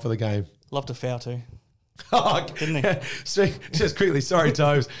 I'm pumped for the game. Love to foul too. Didn't he? Just quickly, sorry,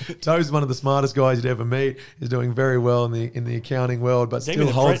 Toves. Toves is one of the smartest guys you'd ever meet. He's doing very well in the accounting world, but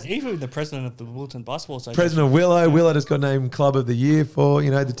still holds. Even the president of the Wilton Basketball Association. President Willow just got named Club of the Year for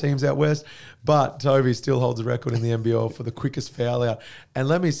the teams out west. But Tovey still holds a record in the NBL for the quickest foul out. And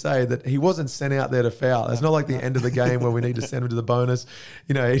let me say that he wasn't sent out there to foul. It's not like the end of the game where we need to send him to the bonus.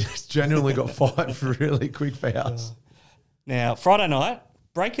 He just genuinely got 5 really quick fouls. Now Friday night.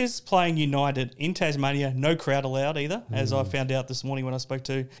 Breakers playing United in Tasmania, no crowd allowed either, as I found out this morning when I spoke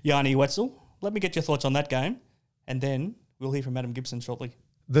to Yanni Wetzel. Let me get your thoughts on that game, and then we'll hear from Adam Gibson shortly.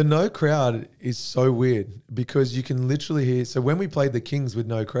 The no crowd is so weird because you can literally hear. So when we played the Kings with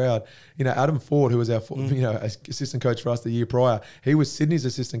no crowd, Adam Ford, who was our assistant coach for us the year prior, he was Sydney's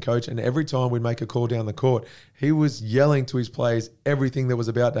assistant coach, and every time we'd make a call down the court, he was yelling to his players everything that was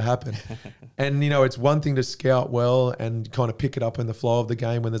about to happen. And it's one thing to scout well and kind of pick it up in the flow of the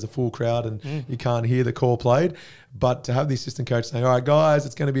game when there's a full crowd and you can't hear the call played. But to have the assistant coach saying, all right, guys,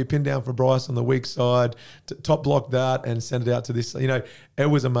 it's going to be a pin down for Bryce on the weak side, top block that and send it out to this, it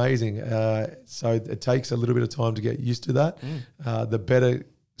was amazing. So it takes a little bit of time to get used to that. The better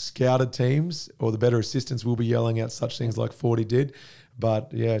scouted teams or the better assistants will be yelling out such things like 40 did.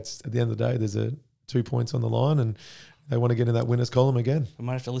 But yeah, it's at the end of the day, there's 2 points on the line and they want to get in that winner's column again. We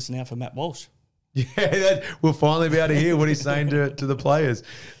might have to listen out for Matt Walsh. Yeah, we'll finally be able to hear what he's saying to the players.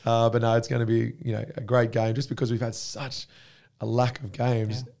 But no, it's going to be a great game just because we've had such a lack of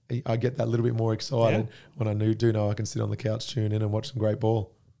games. Yeah. I get that little bit more excited when I do know I can sit on the couch, tune in and watch some great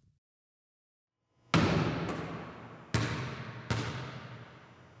ball.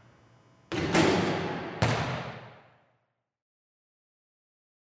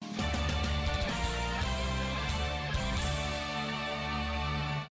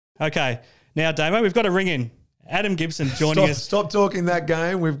 Okay, now Damo, we've got a ring in. Adam Gibson joining us. Stop talking that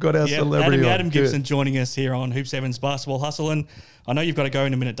game. We've got our celebrity Adam Gibson joining us here on Hoop 7's Basketball Hustle. And I know you've got to go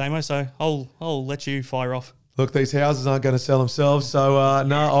in a minute, Damo, so I'll let you fire off. Look, these houses aren't going to sell themselves, so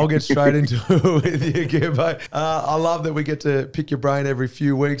I'll get straight into it with you, Gibbo. I love that we get to pick your brain every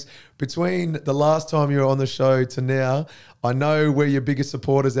few weeks. Between the last time you were on the show to now, I know we're your biggest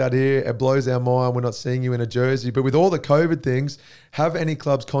supporters out here. It blows our mind we're not seeing you in a jersey. But with all the COVID things, have any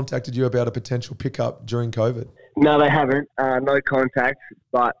clubs contacted you about a potential pickup during COVID? No, they haven't. No contact,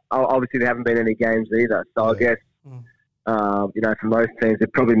 but obviously there haven't been any games either. So I guess, for most teams, they're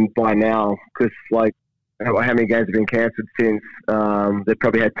probably by now, because how many games have been cancelled since, they've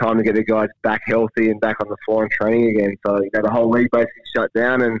probably had time to get the guys back healthy and back on the floor and training again. So, the whole league basically shut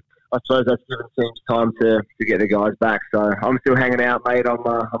down, and I suppose that's given teams time to get the guys back. So I'm still hanging out, mate. I'm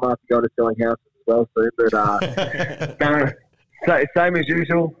after going to selling houses as well soon, but same as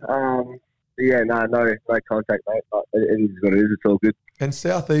usual. No contact, mate. But it is what it is. It's all good. And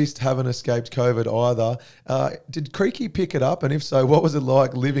Southeast haven't escaped COVID either. Did Creaky pick it up? And if so, what was it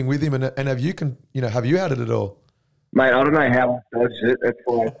like living with him? And have you have you had it at all? Mate, I don't know how I dodged it. It's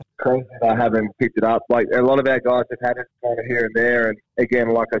crazy that I haven't picked it up. A lot of our guys have had it kind of here and there. And again,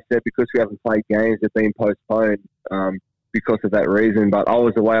 like I said, because we haven't played games, they've been postponed because of that reason. But I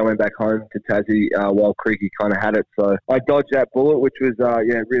was away. I went back home to Tassie while Creaky kind of had it. So I dodged that bullet, which was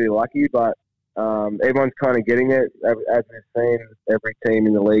really lucky. But everyone's kind of getting it. As we've seen, every team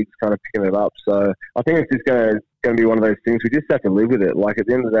in the league's kind of picking it up. So I think it's just going to be one of those things. We just have to live with it. At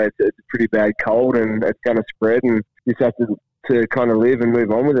the end of the day, it's a pretty bad cold and it's going to spread, and you just have to kind of live and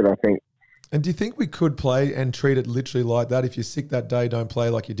move on with it, I think. And do you think we could play and treat it literally like that? If you're sick that day, don't play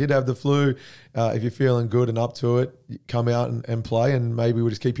like you did have the flu. If you're feeling good and up to it, come out and play, and maybe we'll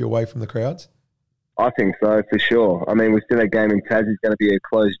just keep you away from the crowds? I think so, for sure. I mean, we still that game in Tassie is going to be a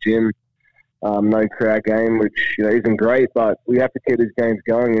closed gym. No crowd game, which isn't great, but we have to keep these games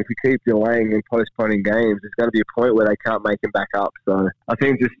going. If we keep delaying and postponing games, there's going to be a point where they can't make them back up. So I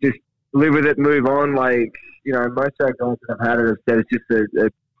think just live with it, move on. Most of our guys that have had it have said it's just a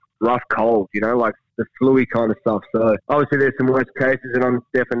rough cold, the flu-y kind of stuff. So obviously there's some worse cases, and I'm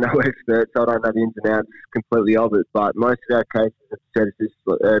definitely no expert, so I don't know the ins and outs completely of it. But most of our cases have said it's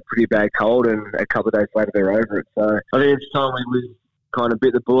just a pretty bad cold, and a couple of days later they're over it. So I think it's time we kind of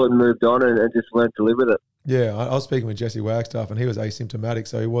bit the bullet and moved on and just learned to live with it. Yeah, I was speaking with Jesse Wagstaff, and he was asymptomatic,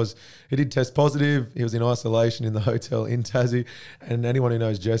 so he did test positive. He was in isolation in the hotel in Tassie, and anyone who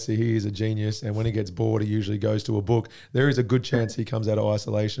knows Jesse, he is a genius, and when he gets bored, he usually goes to a book. There is a good chance he comes out of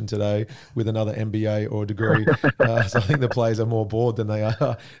isolation today with another MBA or degree. So I think the players are more bored than they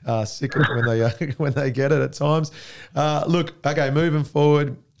are sick when they get it at times. Look, okay, moving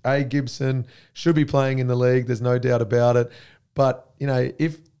forward, Gibson should be playing in the league. There's no doubt about it. But,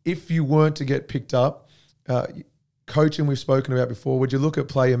 if you weren't to get picked up, coaching we've spoken about before, would you look at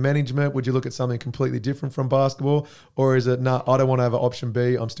player management? Would you look at something completely different from basketball? Or is it, I don't want to have an option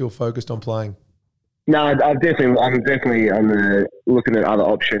B, I'm still focused on playing? No, I'm definitely looking at other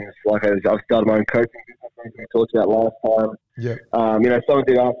options. I've started my own coaching business, we talked about last time. Yeah. Someone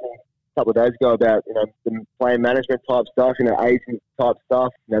did ask me a couple of days ago about, the player management type stuff, agent type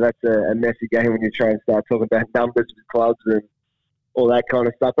stuff. That's a messy game when you try and start talking about numbers with clubs and all that kind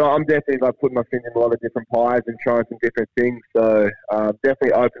of stuff. But I'm definitely putting my finger in a lot of different pies and trying some different things. So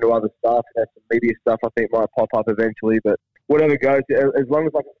definitely open to other stuff. Some media stuff I think might pop up eventually. But whatever goes, as long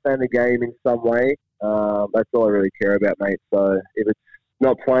as I can stay in the game in some way, that's all I really care about, mate. So if it's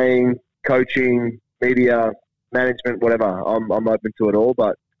not playing, coaching, media, management, whatever. I'm open to it all,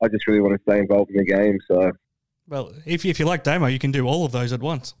 but I just really want to stay involved in the game. So, well, if you like Damo, you can do all of those at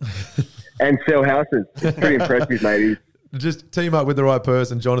once. And sell houses. It's pretty impressive, mate. Just team up with the right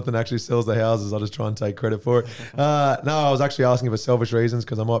person. Jonathan actually sells the houses. I'll just try and take credit for it. No, I was actually asking for selfish reasons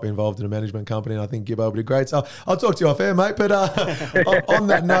because I might be involved in a management company and I think Gibbo would be great. So I'll talk to you off air, mate. But on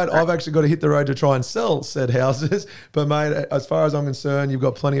that note, I've actually got to hit the road to try and sell said houses. But, mate, as far as I'm concerned, you've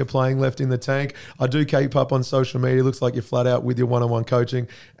got plenty of playing left in the tank. I do keep up on social media. Looks like you're flat out with your one-on-one coaching.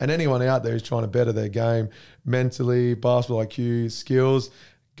 And anyone out there who's trying to better their game mentally, basketball IQ, skills,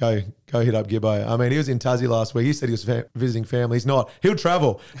 Go hit up Gibbo. I mean, he was in Tassie last week. He said he was visiting family. He's not. He'll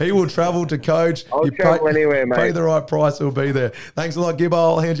travel. He will travel to coach. I'll travel anywhere, mate. Pay the right price, he'll be there. Thanks a lot, Gibbo.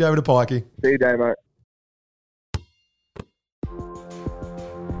 I'll hand you over to Pikey. See you, Damo.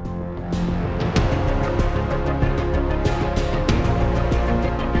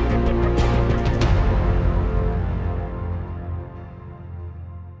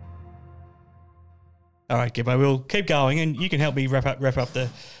 All right, Gibbo, we'll keep going, and you can help me wrap up the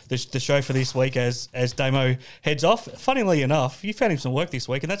show for this week as Damo heads off. Funnily enough, you found him some work this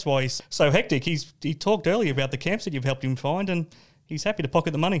week, and that's why he's so hectic. He talked earlier about the camps that you've helped him find, and he's happy to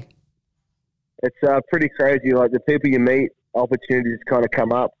pocket the money. It's pretty crazy. Like, the people you meet, opportunities kind of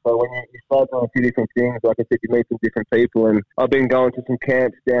come up. So when you start doing a few different things, like I said, you meet some different people, and I've been going to some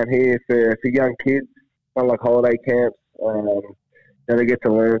camps down here for young kids, kind of like holiday camps. They get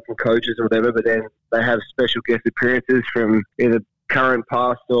to learn from coaches or whatever, but then they have special guest appearances from either current,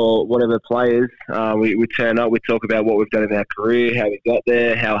 past, or whatever players. We turn up, we talk about what we've done in our career, how we got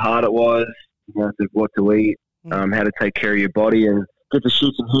there, how hard it was, what to eat, how to take care of your body, and get to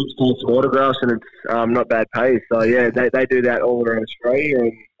shoot some hoops, pull some autographs, and it's not bad pay. So, yeah, they do that all around Australia,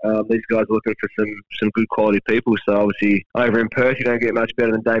 and these guys are looking for some good quality people. So, obviously, over in Perth, you don't get much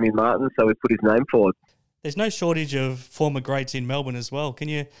better than Damien Martin, so we put his name forward. There's no shortage of former greats in Melbourne as well. Can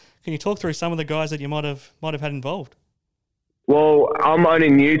you talk through some of the guys that you might have had involved? Well, I'm only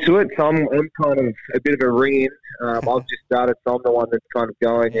new to it, so I'm kind of a bit of a ring-in. I've just started, so I'm the one that's kind of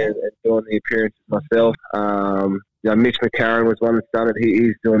going and doing the appearances myself. Mitch McCarron was one that's done it.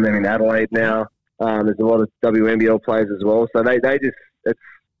 He's doing them in Adelaide now. There's a lot of WNBL players as well. So they just, it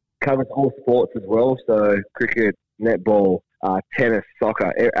covers all sports as well. So cricket, netball, tennis,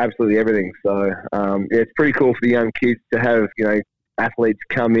 soccer, absolutely everything. So it's pretty cool for the young kids to have, athletes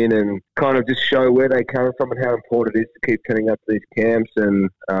come in and kind of just show where they come from and how important it is to keep turning up to these camps and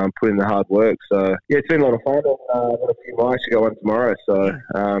put in the hard work. So, yeah, it's been a lot of fun. I've got a few more. I should go on tomorrow. So,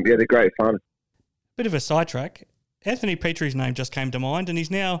 they're great fun. Bit of a sidetrack. Anthony Petrie's name just came to mind, and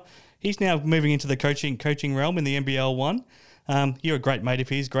he's now moving into the coaching realm in the NBL 1. You're a great mate of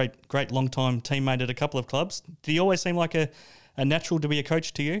his, great long-time teammate at a couple of clubs. Did he always seem like a natural to be a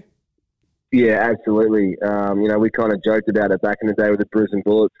coach to you? Yeah, absolutely. We kind of joked about it back in the day with the Brisbane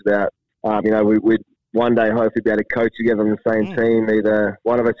Bullets about, we'd one day hopefully be able to coach together on the same team, either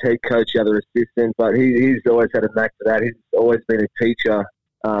one of us head coach, the other assistant. But he's always had a knack for that. He's always been a teacher.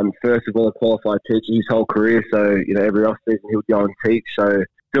 First of all, a qualified teacher his whole career. So, every off-season he'll go and teach. So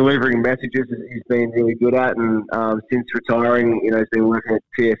delivering messages he's been really good at. And since retiring, he's been working at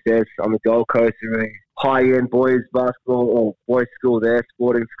TSS on the Gold Coast, a really high-end boys basketball or boys school there,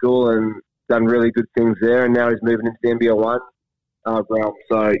 sporting school, and done really good things there. And now he's moving into the NBL 1 realm.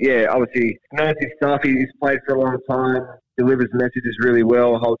 So, yeah, obviously knows his stuff. He's played for a long time, delivers messages really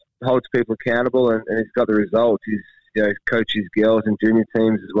well, holds people accountable, and he's got the results. He's coaches girls and junior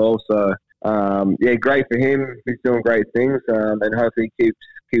teams as well. So, great for him. He's doing great things, and hopefully he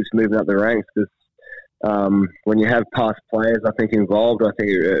keeps moving up the ranks because when you have past players, I think, involved, I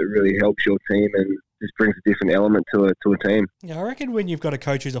think it really helps your team and just brings a different element to a team. Yeah, I reckon when you've got a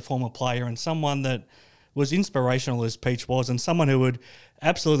coach who's a former player and someone that was inspirational as Peach was, and someone who would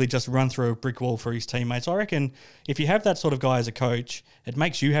absolutely just run through a brick wall for his teammates, I reckon if you have that sort of guy as a coach, it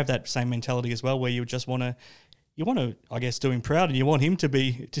makes you have that same mentality as well, where you just want to, I guess, do him proud, and you want him to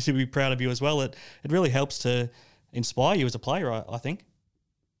be proud of you as well. It really helps to inspire you as a player, I think.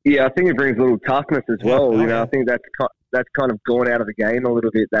 Yeah, I think it brings a little toughness as well. I think that's kind of gone out of the game a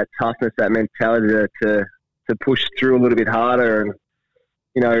little bit, that toughness, that mentality to push through a little bit harder. And,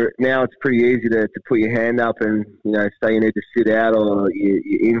 now it's pretty easy to put your hand up and, say you need to sit out or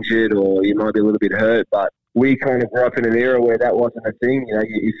you're injured or you might be a little bit hurt. But we kind of grew up in an era where that wasn't a thing.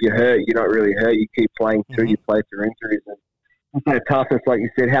 If you're hurt, you're not really hurt. You keep playing through, you play through injuries. And that toughness, like you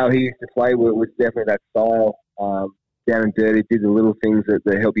said, how he used to play was definitely that style. Down and dirty, did the little things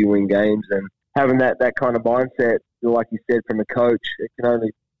that help you win games, and having that kind of mindset, like you said, from a coach, it can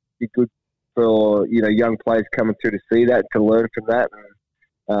only be good for young players coming through to see that, to learn from that,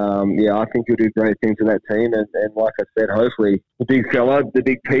 I think he'll do great things in that team. And like I said, hopefully the big fella, the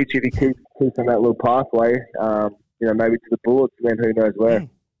big peach, if he keeps on that little pathway, maybe to the Bullets, and then who knows where.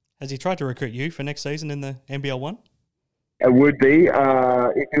 Has he tried to recruit you for next season in the NBL 1? It would be.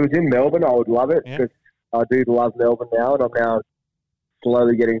 If he was in Melbourne, I would love it because I do love Melbourne now, and I'm now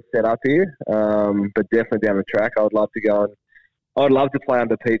slowly getting set up here. But definitely down the track, I would love to go and I'd love to play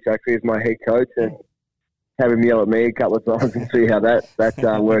under Pete actually as my head coach and have him yell at me a couple of times and see how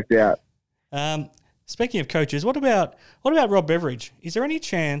that worked out. Speaking of coaches, what about Rob Beveridge? Is there any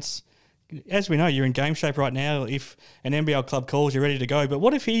chance? As we know, you're in game shape right now. If an NBL club calls, you're ready to go. But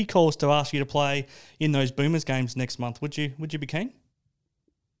what if he calls to ask you to play in those Boomers games next month? Would you be keen?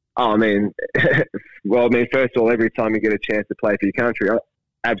 Oh, first of all, every time you get a chance to play for your country,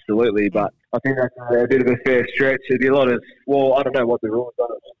 absolutely. But I think that's a bit of a fair stretch. There'd be a lot of, I don't know what the rules are.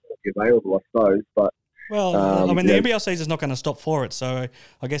 It's available, I suppose. But the NBL season's not going to stop for it. So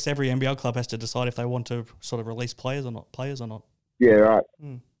I guess every NBL club has to decide if they want to sort of release players or not. Yeah, right.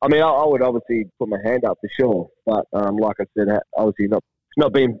 I would obviously put my hand up for sure, but like I said, obviously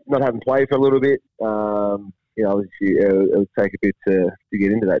not having played for a little bit. Obviously it would take a bit to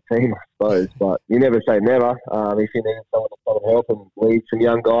get into that team, I suppose. But you never say never. If you need someone to come and help and lead some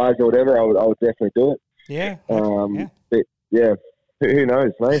young guys or whatever, I would definitely do it. Yeah. But yeah. Who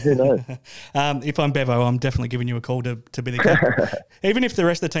knows, mate? Who knows? If I'm Bevo, I'm definitely giving you a call to be the captain. Even if the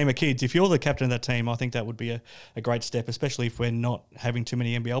rest of the team are kids, if you're the captain of that team, I think that would be a great step, especially if we're not having too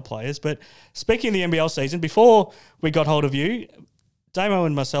many NBL players. But speaking of the NBL season, before we got hold of you, Damo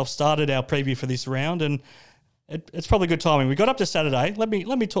and myself started our preview for this round, and it's probably good timing. We got up to Saturday. Let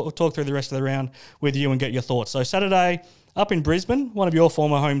me talk through the rest of the round with you and get your thoughts. So Saturday, up in Brisbane, one of your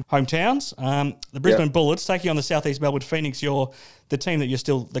former hometowns, the Brisbane Bullets taking on the Southeast Melbourne Phoenix. You're the team that you're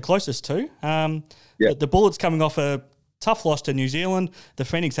still the closest to. The Bullets coming off a tough loss to New Zealand. The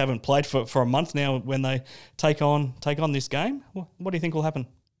Phoenix haven't played for a month now when they take on this game. What do you think will happen?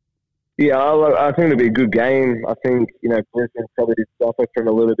 Yeah, I think it'll be a good game. I think, Brisbane probably did suffer from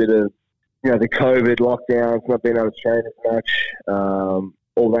a little bit of, the COVID lockdowns, not being able to train as much,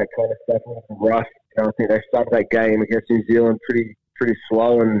 all that kind of stuff. Rough. I think they started that game against New Zealand pretty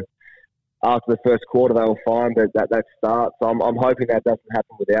slow, and after the first quarter they were fine, but that start. So I'm hoping that doesn't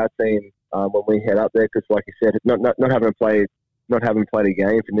happen with our team when we head up there, because like you said, not having played a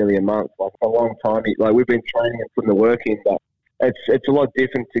game for nearly a month, like for a long time. Like we've been training and putting the work in, but it's a lot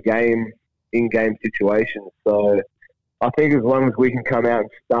different to in-game situations. So I think as long as we can come out and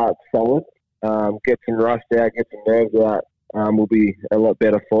start solid, get some rust out, get some nerves out, we'll be a lot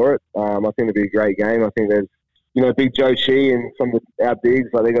better for it. I think it'll be a great game. I think there's, Big Joe Shee and some of our bigs,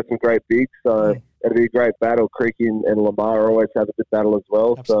 like they got some great bigs, so it'll be a great battle. Creaky and Lamar always have a good battle as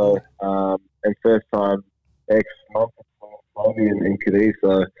well. Absolutely. So, and first time ex-month and Cadiz.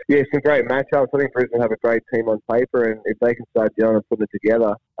 So, yeah, some great matchups. I think Brisbane have a great team on paper, and if they can start gelling and putting it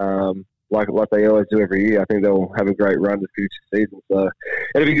together, like they always do every year, I think they'll have a great run to future seasons. So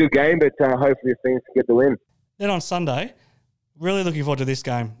it'll be a good game, but hopefully the Phoenix can get the win. Then on Sunday, really looking forward to this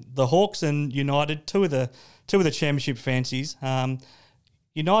game. The Hawks and United, two of the championship fancies.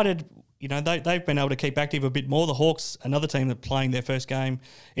 United, they've been able to keep active a bit more. The Hawks, another team that playing their first game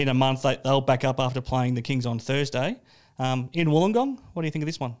in a month, they'll back up after playing the Kings on Thursday. In Wollongong, what do you think of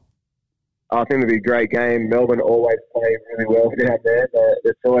this one? I think it'll be a great game. Melbourne always play really well down there.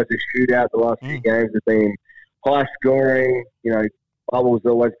 It's always a shootout. The last few games have been high scoring. Bubbles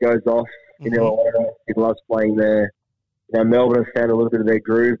always goes off. He loves playing there. Melbourne has found a little bit of their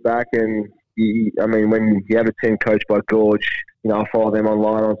groove back, and when you have a team coached by Gorge, I follow them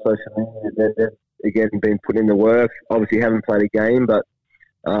online on social media. They've again been putting in the work. Obviously, haven't played a game, but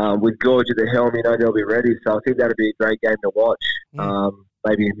with Gorge at the helm, they'll be ready. So I think that'll be a great game to watch.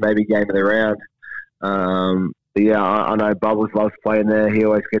 Maybe game of the round. But yeah, I know Bubbles loves playing there. He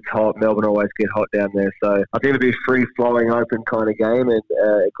always gets hot. Melbourne always get hot down there. So I think it'll be a free-flowing, open kind of game, and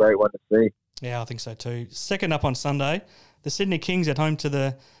a great one to see. Yeah, I think so too. Second up on Sunday, the Sydney Kings at home to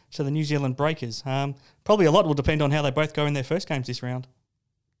the New Zealand Breakers. Probably a lot will depend on how they both go in their first games this round.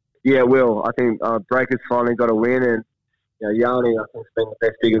 Yeah, it will. I think Breakers finally got a win, and Yanni, I think, has been the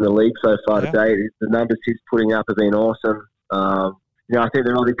best big in the league so far today. The numbers he's putting up have been awesome. I think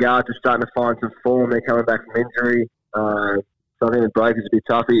the other guards are starting to find some form. They're coming back from injury. So I think the Breakers will be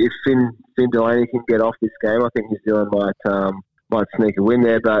tough. If Finn Delaney can get off this game, I think New Zealand might sneak a win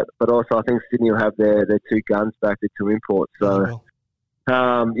there. But also I think Sydney will have their two guns back, their two imports. So,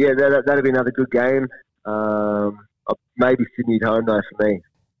 that'll be another good game. Maybe Sydney at home, though, for me.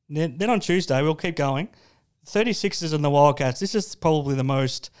 Then on Tuesday, we'll keep going. 36ers and the Wildcats. This is probably the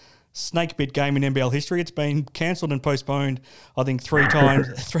most snake bit game in NBL history. It's been cancelled and postponed, I think, 3 times,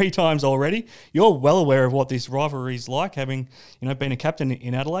 3 times already. You're well aware of what this rivalry is like, having been a captain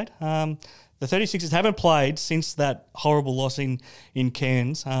in Adelaide. The 36ers haven't played since that horrible loss in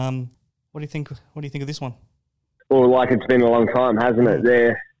Cairns. What do you think? What do you think of this one? Well, it's been a long time, hasn't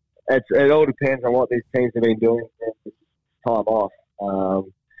it? It all depends on what these teams have been doing this time off.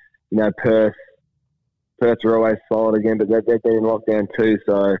 Perth are always solid again, but they've been in lockdown too.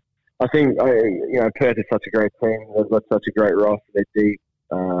 So I think Perth is such a great team. They've got such a great roster. They're deep.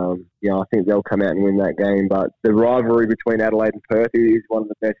 I think they'll come out and win that game. But the rivalry between Adelaide and Perth is one of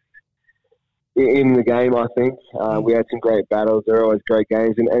the best in the game, I think. We had some great battles. They're always great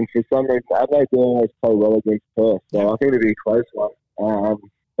games. And for some reason, Adelaide do always play well against Perth. So I think it'll be a close one.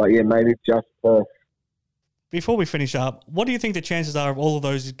 But yeah, maybe just Perth. Before we finish up, what do you think the chances are of all of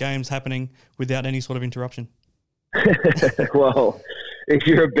those games happening without any sort of interruption? Well, if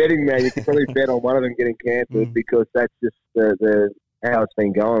you're a betting man, you can probably bet on one of them getting cancelled because that's just the how it's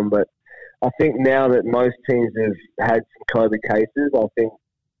been going. But I think now that most teams have had some COVID cases, I think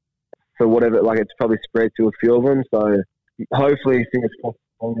for whatever, it's probably spread to a few of them. So hopefully, fingers crossed,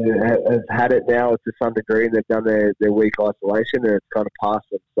 have had it now to some degree, and they've done their week isolation, and it's kind of passed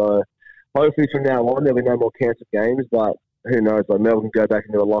them. So hopefully from now on there'll be no more cancelled games, but who knows? Melbourne can go back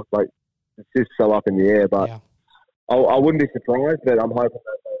into a lock. It's just so up in the air. But I wouldn't be surprised, but I'm hoping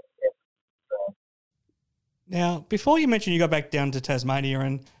that. Now, before you mentioned you got back down to Tasmania,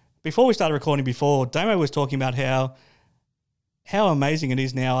 and before we started recording Damo was talking about how amazing it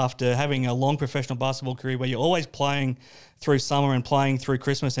is now after having a long professional basketball career where you're always playing through summer and playing through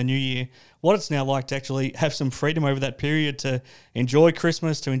Christmas and New Year, what it's now like to actually have some freedom over that period to enjoy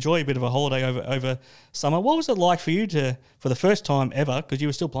Christmas, to enjoy a bit of a holiday over summer. What was it like for you for the first time ever, because you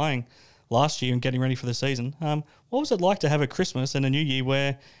were still playing last year and getting ready for the season, what was it like to have a Christmas and a New Year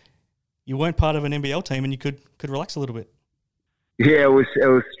where you weren't part of an NBL team and you could relax a little bit? Yeah, it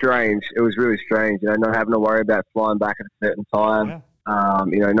was strange. It was really strange. Not having to worry about flying back at a certain time.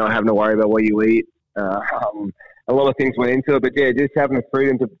 Yeah. Not having to worry about what you eat. A lot of things went into it, but yeah, just having the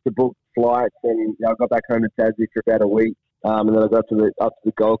freedom to book flights. And I got back home to Tassie for about a week, and then I got up to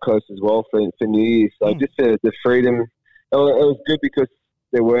the Gold Coast as well for New Year's. So just the freedom. It was good because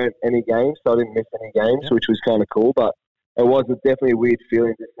there weren't any games, so I didn't miss any games, which was kind of cool. But it was definitely a weird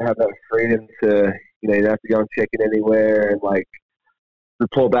feeling just to have that freedom to you don't have to go and check in anywhere and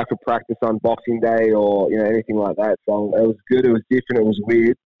report back for practice on Boxing Day or anything like that. So it was good. It was different. It was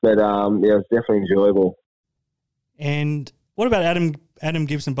weird, but it was definitely enjoyable. And what about Adam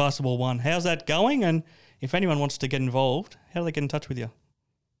Gibson Basketball One? How's that going? And if anyone wants to get involved, how do they get in touch with you?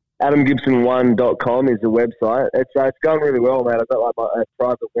 AdamGibson1.com is the website. It's going really well, man. I've got a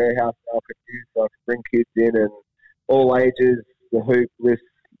private warehouse now I can use, so I can bring kids in and all ages, the hoop list,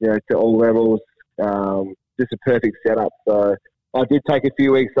 to all levels. Just a perfect setup. So I did take a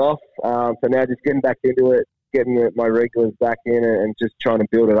few weeks off. So now just getting back into it, getting my regulars back in and just trying to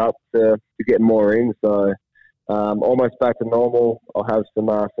build it up to get more in. So almost back to normal. I'll have some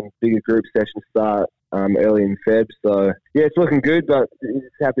bigger group sessions start early in Feb. So yeah, it's looking good, but you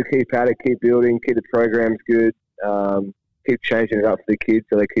just have to keep at it, keep building, keep the programs good, keep changing it up for the kids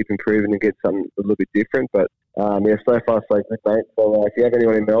so they keep improving and get something a little bit different. But so far so good, mate. So if you have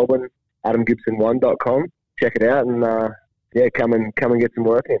anyone in Melbourne, AdamGibson1.com, check it out and come and get some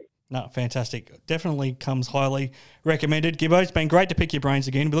work in. No, fantastic. Definitely comes highly recommended. Gibbo, it's been great to pick your brains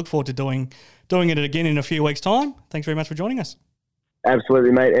again. We look forward to doing it again in a few weeks' time. Thanks very much for joining us.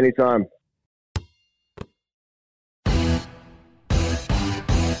 Absolutely, mate. Anytime.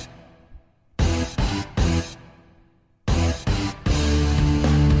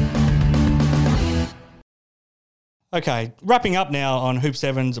 Okay, wrapping up now on Hoop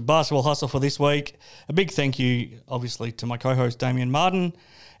 7's Basketball Hustle for this week. A big thank you, obviously, to my co-host Damian Martin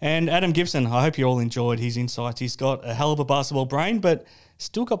and Adam Gibson. I hope you all enjoyed his insights. He's got a hell of a basketball brain, but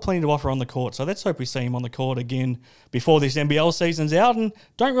still got plenty to offer on the court. So let's hope we see him on the court again before this NBL season's out. And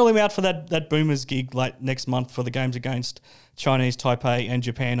don't rule him out for that Boomers gig late next month for the games against Chinese Taipei and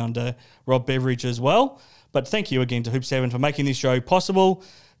Japan under Rob Beveridge as well. But thank you again to Hoop 7 for making this show possible.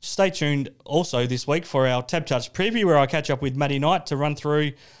 Stay tuned also this week for our Tab Touch preview where I catch up with Matty Knight to run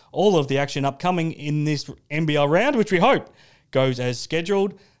through all of the action upcoming in this NBL round, which we hope goes as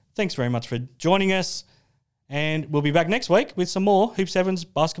scheduled. Thanks very much for joining us, and we'll be back next week with some more Hoop 7's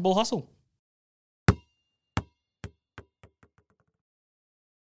Basketball Hustle.